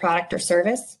similar product or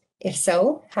service? If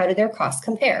so, how do their costs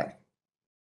compare?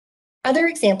 Other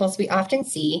examples we often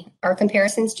see are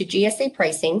comparisons to GSA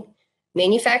pricing,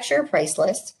 manufacturer price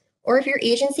lists, or if your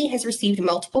agency has received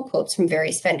multiple quotes from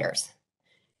various vendors.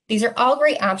 These are all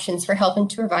great options for helping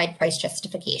to provide price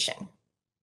justification.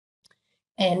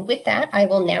 And with that, I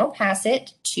will now pass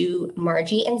it to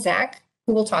Margie and Zach,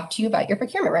 who will talk to you about your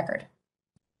procurement record.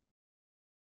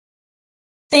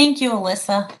 Thank you,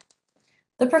 Alyssa.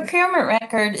 The procurement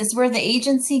record is where the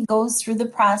agency goes through the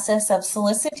process of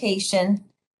solicitation,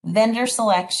 vendor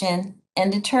selection,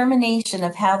 and determination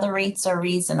of how the rates are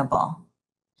reasonable.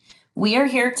 We are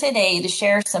here today to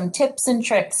share some tips and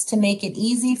tricks to make it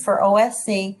easy for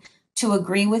OSC to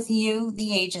agree with you,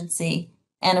 the agency,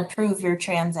 and approve your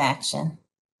transaction.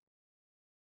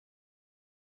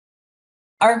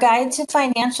 Our Guide to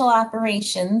Financial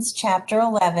Operations, Chapter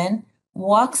 11,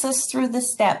 walks us through the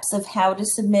steps of how to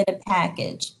submit a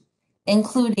package,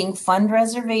 including fund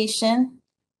reservation,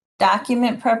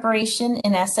 document preparation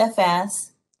in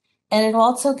SFS, and it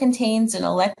also contains an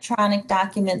electronic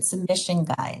document submission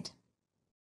guide.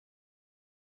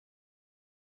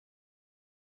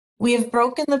 We have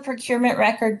broken the procurement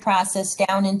record process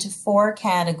down into 4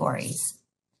 categories: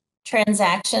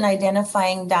 transaction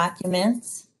identifying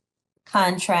documents,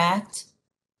 contract,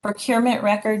 procurement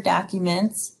record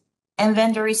documents, and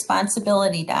vendor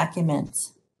responsibility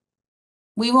documents.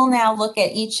 We will now look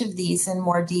at each of these in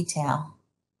more detail.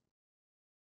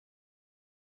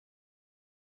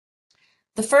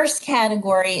 The first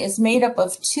category is made up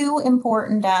of 2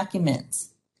 important documents.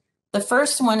 The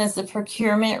first one is the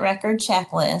procurement record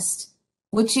checklist,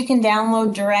 which you can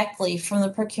download directly from the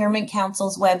Procurement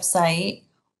Council's website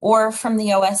or from the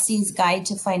OSC's Guide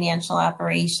to Financial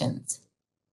Operations.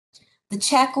 The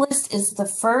checklist is the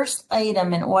first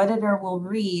item an auditor will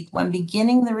read when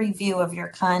beginning the review of your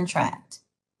contract.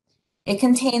 It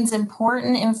contains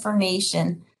important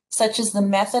information such as the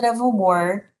method of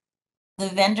award, the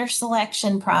vendor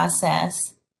selection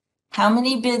process, how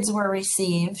many bids were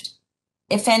received,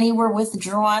 if any were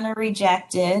withdrawn or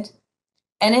rejected,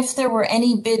 and if there were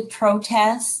any bid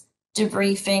protests,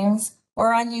 debriefings,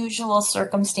 or unusual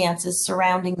circumstances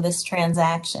surrounding this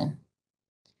transaction.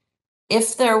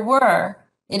 If there were,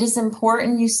 it is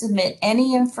important you submit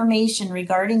any information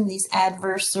regarding these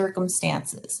adverse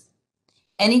circumstances,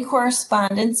 any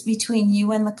correspondence between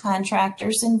you and the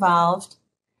contractors involved,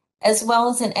 as well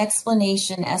as an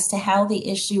explanation as to how the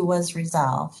issue was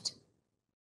resolved.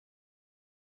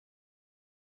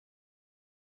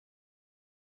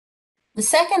 The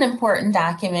second important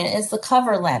document is the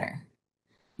cover letter.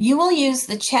 You will use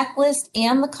the checklist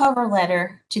and the cover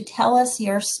letter to tell us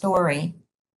your story.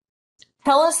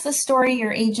 Tell us the story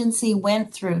your agency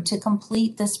went through to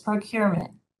complete this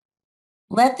procurement.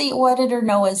 Let the auditor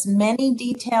know as many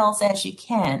details as you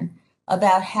can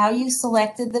about how you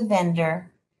selected the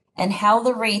vendor and how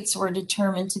the rates were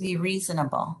determined to be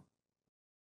reasonable.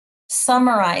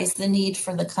 Summarize the need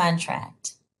for the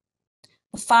contract.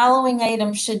 The following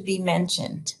items should be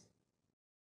mentioned.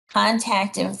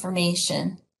 Contact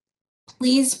information.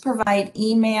 Please provide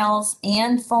emails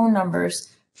and phone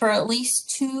numbers for at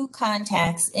least 2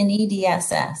 contacts in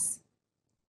EDSS.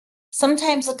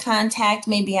 Sometimes a contact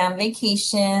may be on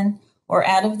vacation or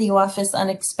out of the office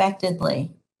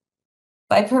unexpectedly.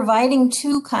 By providing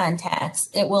 2 contacts,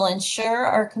 it will ensure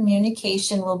our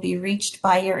communication will be reached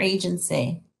by your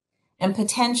agency and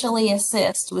potentially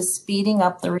assist with speeding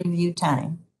up the review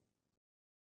time.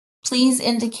 Please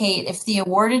indicate if the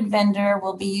awarded vendor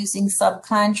will be using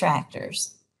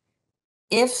subcontractors.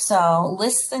 If so,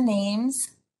 list the names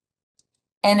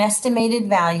and estimated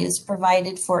values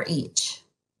provided for each.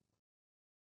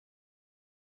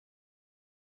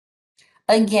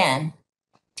 Again,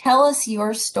 tell us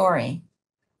your story.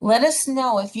 Let us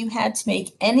know if you had to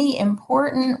make any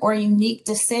important or unique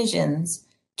decisions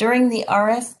during the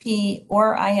RFP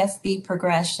or IFB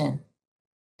progression.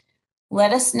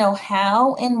 Let us know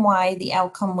how and why the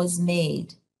outcome was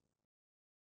made.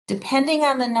 Depending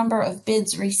on the number of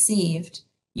bids received,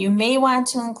 you may want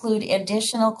to include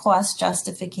additional cost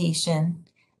justification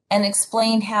and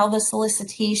explain how the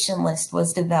solicitation list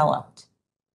was developed.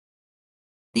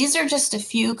 These are just a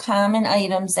few common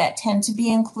items that tend to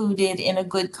be included in a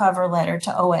good cover letter to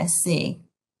OSC.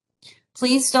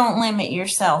 Please don't limit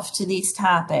yourself to these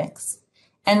topics,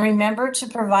 and remember to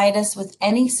provide us with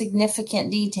any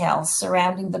significant details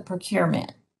surrounding the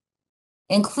procurement.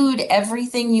 Include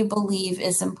everything you believe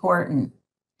is important.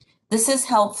 This is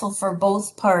helpful for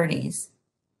both parties.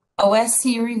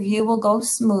 OSC review will go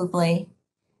smoothly,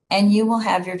 and you will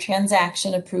have your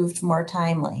transaction approved more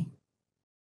timely.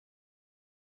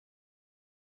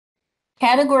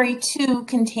 Category 2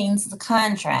 contains the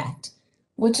contract,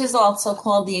 which is also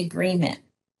called the agreement.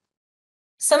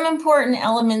 Some important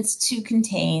elements to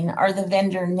contain are the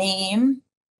vendor name,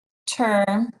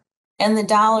 term, and the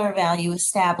dollar value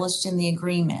established in the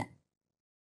agreement.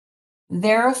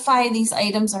 Verify these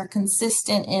items are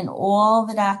consistent in all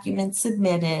the documents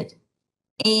submitted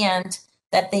and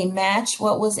that they match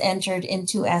what was entered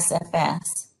into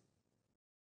SFS.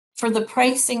 For the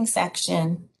pricing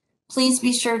section, please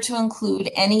be sure to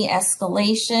include any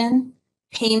escalation,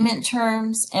 payment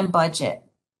terms, and budget.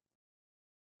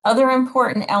 Other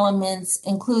important elements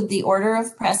include the order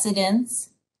of precedence,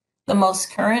 the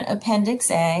most current Appendix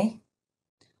A,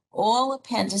 all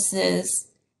appendices,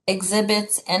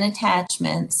 exhibits, and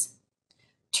attachments,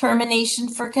 termination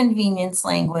for convenience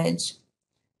language,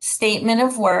 statement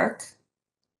of work,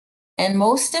 and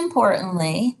most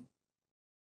importantly,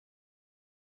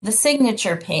 the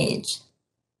signature page.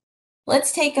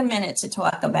 Let's take a minute to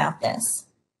talk about this.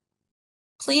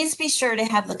 Please be sure to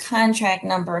have the contract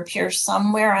number appear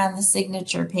somewhere on the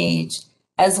signature page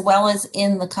as well as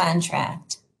in the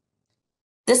contract.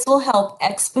 This will help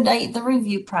expedite the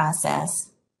review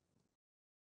process.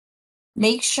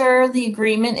 Make sure the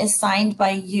agreement is signed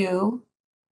by you,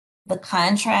 the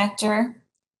contractor,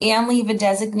 and leave a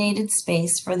designated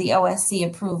space for the OSC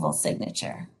approval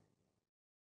signature.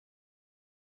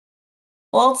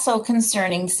 Also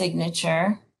concerning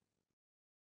signature,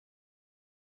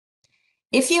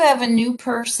 if you have a new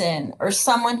person or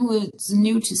someone who is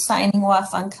new to signing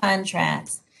off on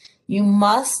contracts, you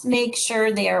must make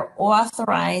sure they are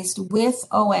authorized with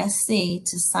OSC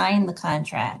to sign the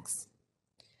contracts.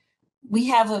 We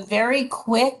have a very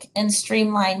quick and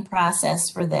streamlined process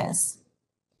for this.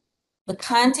 The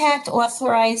contact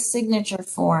authorized signature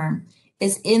form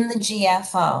is in the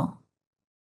GFO.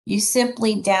 You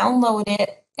simply download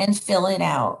it and fill it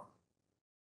out.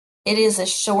 It is a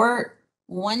short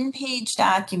one-page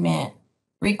document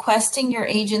requesting your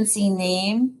agency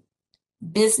name,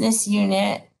 business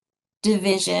unit,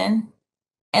 division,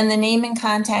 and the name and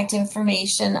contact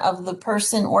information of the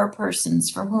person or persons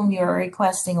for whom you are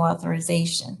requesting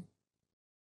authorization.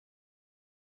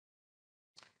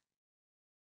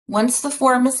 Once the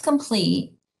form is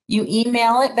complete, you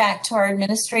email it back to our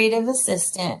administrative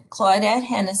assistant, Claudette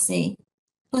Hennessy,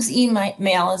 whose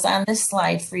email is on this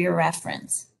slide for your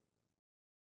reference.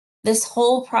 This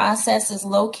whole process is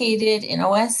located in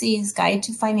OSC's Guide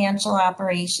to Financial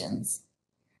Operations.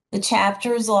 The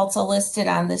chapter is also listed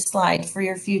on this slide for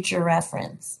your future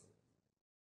reference.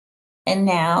 And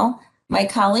now, my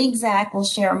colleague Zach will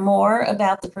share more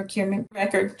about the procurement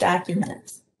record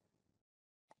documents.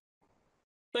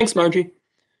 Thanks, Margie.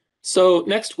 So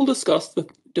next we'll discuss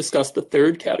the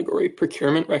third category,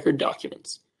 procurement record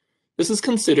documents. This is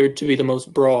considered to be the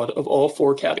most broad of all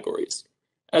four categories.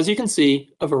 As you can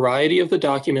see, a variety of the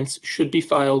documents should be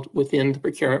filed within the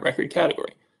procurement record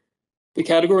category. The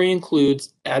category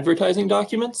includes advertising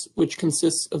documents, which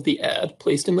consists of the ad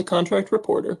placed in the contract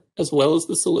reporter, as well as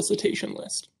the solicitation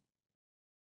list.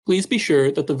 Please be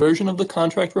sure that the version of the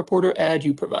contract reporter ad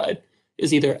you provide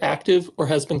is either active or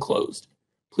has been closed.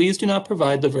 Please do not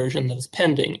provide the version that is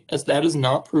pending, as that is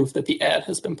not proof that the ad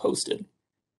has been posted.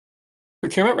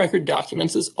 Procurement record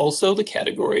documents is also the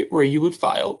category where you would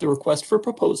file the request for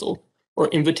proposal or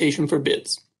invitation for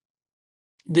bids.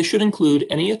 This should include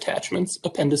any attachments,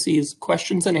 appendices,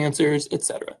 questions and answers,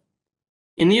 etc.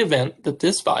 In the event that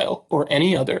this file or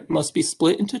any other must be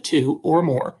split into two or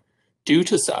more due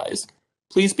to size,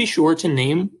 please be sure to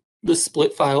name the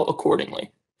split file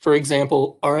accordingly. For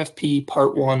example, RFP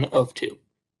Part 1 of 2.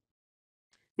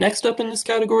 Next up in this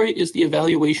category is the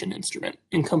evaluation instrument,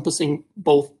 encompassing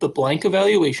both the blank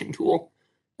evaluation tool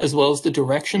as well as the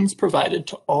directions provided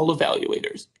to all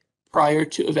evaluators prior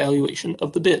to evaluation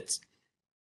of the bids.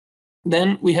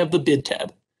 Then we have the bid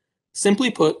tab.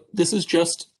 Simply put, this is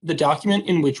just the document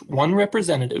in which one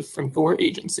representative from your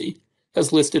agency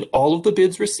has listed all of the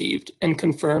bids received and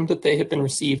confirmed that they have been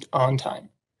received on time.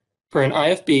 For an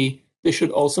IFB, this should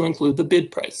also include the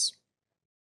bid price.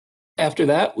 After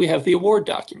that, we have the award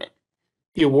document.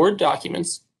 The award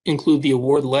documents include the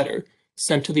award letter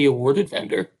sent to the awarded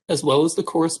vendor, as well as the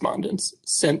correspondence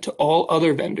sent to all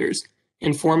other vendors,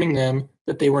 informing them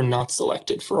that they were not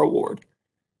selected for award.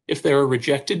 If there are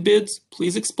rejected bids,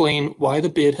 please explain why the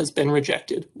bid has been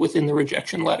rejected within the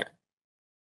rejection letter.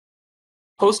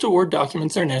 Post-award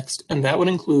documents are next, and that would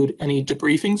include any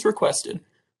debriefings requested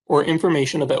or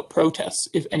information about protests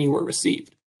if any were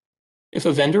received. If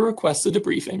a vendor requests a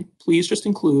debriefing, please just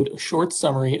include a short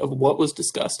summary of what was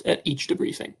discussed at each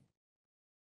debriefing.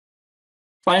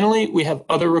 Finally, we have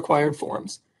other required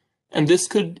forms, and this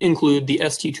could include the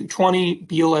ST220,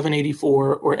 B1184,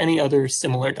 or any other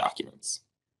similar documents.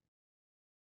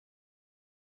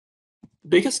 The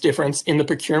biggest difference in the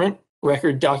procurement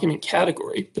record document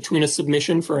category between a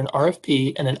submission for an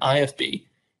RFP and an IFB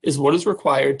is what is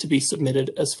required to be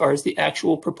submitted as far as the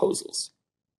actual proposals.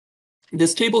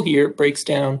 This table here breaks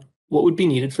down what would be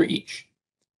needed for each.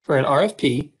 For an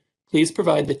RFP, please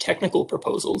provide the technical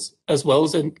proposals as well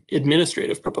as an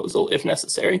administrative proposal if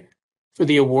necessary for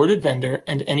the awarded vendor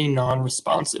and any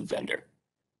non-responsive vendor.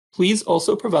 Please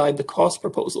also provide the cost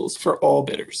proposals for all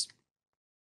bidders.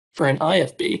 For an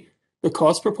IFB, the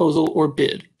cost proposal or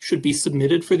bid should be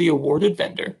submitted for the awarded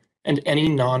vendor and any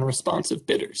non-responsive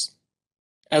bidders.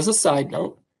 As a side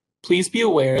note, please be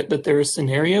aware that there are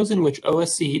scenarios in which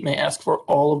OSC may ask for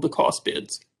all of the cost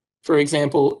bids. For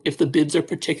example, if the bids are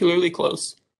particularly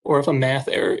close, or if a math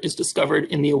error is discovered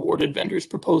in the awarded vendor's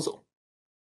proposal.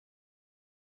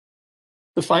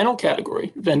 The final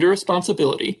category, vendor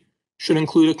responsibility, should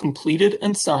include a completed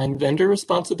and signed vendor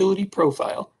responsibility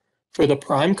profile for the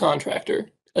prime contractor,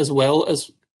 as well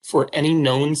as for any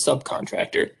known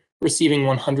subcontractor receiving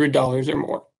 $100 or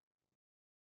more.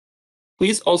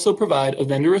 Please also provide a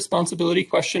vendor responsibility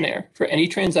questionnaire for any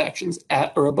transactions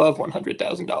at or above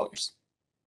 $100,000.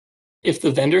 If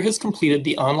the vendor has completed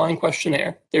the online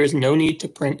questionnaire, there is no need to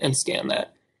print and scan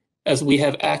that, as we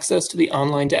have access to the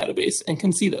online database and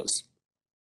can see those.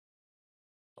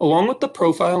 Along with the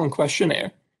profile and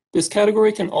questionnaire, this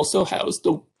category can also house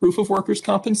the proof of workers'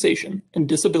 compensation and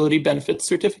disability benefits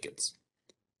certificates.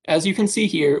 As you can see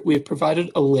here, we have provided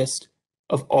a list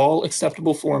of all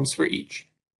acceptable forms for each.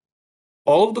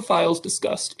 All of the files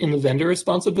discussed in the vendor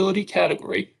responsibility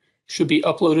category should be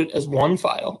uploaded as one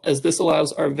file, as this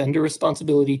allows our vendor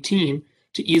responsibility team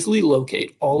to easily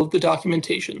locate all of the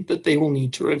documentation that they will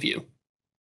need to review.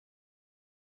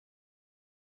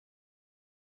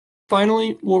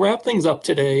 Finally, we'll wrap things up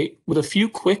today with a few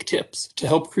quick tips to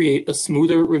help create a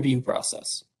smoother review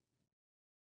process.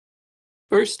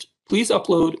 First, please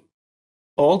upload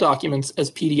all documents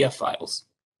as PDF files.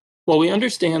 While we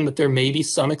understand that there may be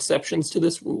some exceptions to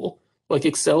this rule, like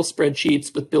Excel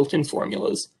spreadsheets with built-in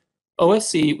formulas,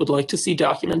 OSC would like to see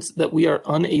documents that we are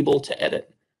unable to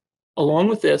edit. Along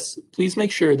with this, please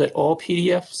make sure that all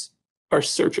PDFs are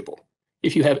searchable.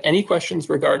 If you have any questions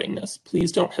regarding this,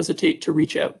 please don't hesitate to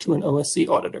reach out to an OSC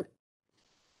auditor.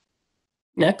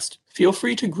 Next, feel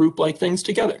free to group-like things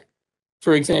together.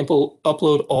 For example,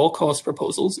 upload all cost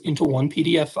proposals into one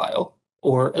PDF file,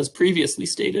 or as previously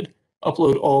stated,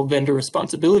 upload all vendor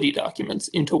responsibility documents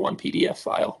into one PDF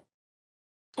file.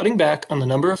 Cutting back on the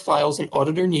number of files an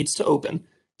auditor needs to open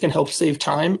can help save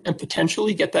time and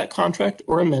potentially get that contract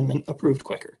or amendment approved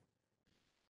quicker.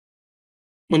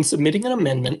 When submitting an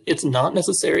amendment, it's not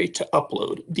necessary to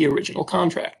upload the original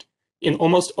contract. In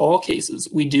almost all cases,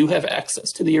 we do have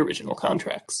access to the original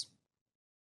contracts.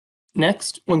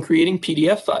 Next, when creating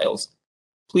PDF files,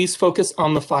 please focus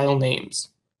on the file names.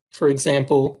 For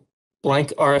example, blank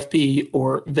RFP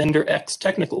or vendor X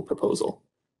technical proposal.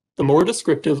 The more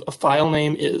descriptive a file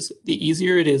name is, the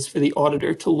easier it is for the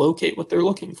auditor to locate what they're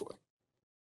looking for.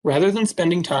 Rather than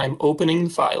spending time opening the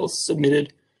files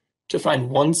submitted to find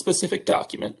one specific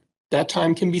document, that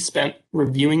time can be spent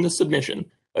reviewing the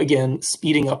submission, again,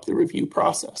 speeding up the review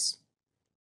process.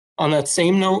 On that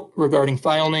same note, regarding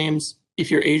file names,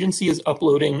 if your agency is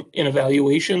uploading an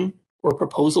evaluation or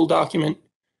proposal document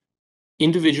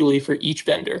individually for each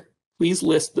vendor, please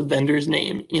list the vendor's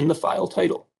name in the file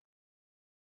title.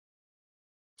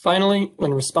 Finally,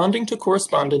 when responding to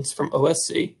correspondence from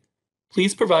OSC,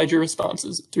 please provide your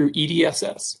responses through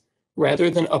EDSS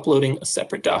rather than uploading a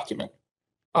separate document.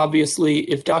 Obviously,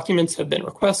 if documents have been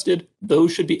requested,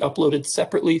 those should be uploaded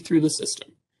separately through the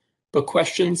system, but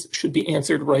questions should be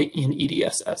answered right in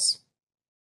EDSS.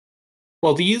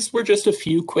 While these were just a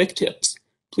few quick tips,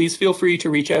 please feel free to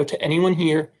reach out to anyone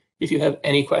here if you have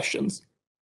any questions.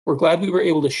 We're glad we were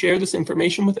able to share this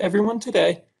information with everyone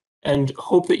today and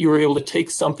hope that you were able to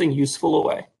take something useful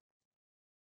away.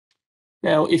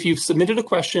 Now, if you've submitted a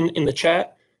question in the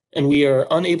chat and we are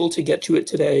unable to get to it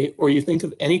today, or you think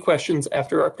of any questions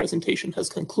after our presentation has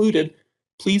concluded,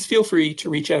 please feel free to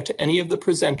reach out to any of the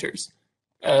presenters,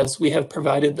 as we have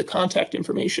provided the contact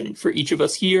information for each of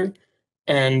us here,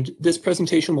 and this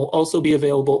presentation will also be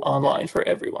available online for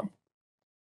everyone.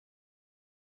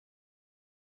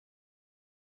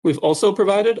 We've also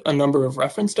provided a number of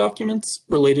reference documents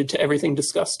related to everything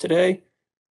discussed today.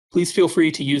 Please feel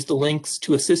free to use the links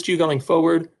to assist you going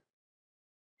forward.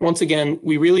 Once again,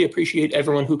 we really appreciate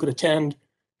everyone who could attend,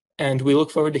 and we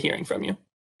look forward to hearing from you.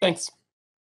 Thanks.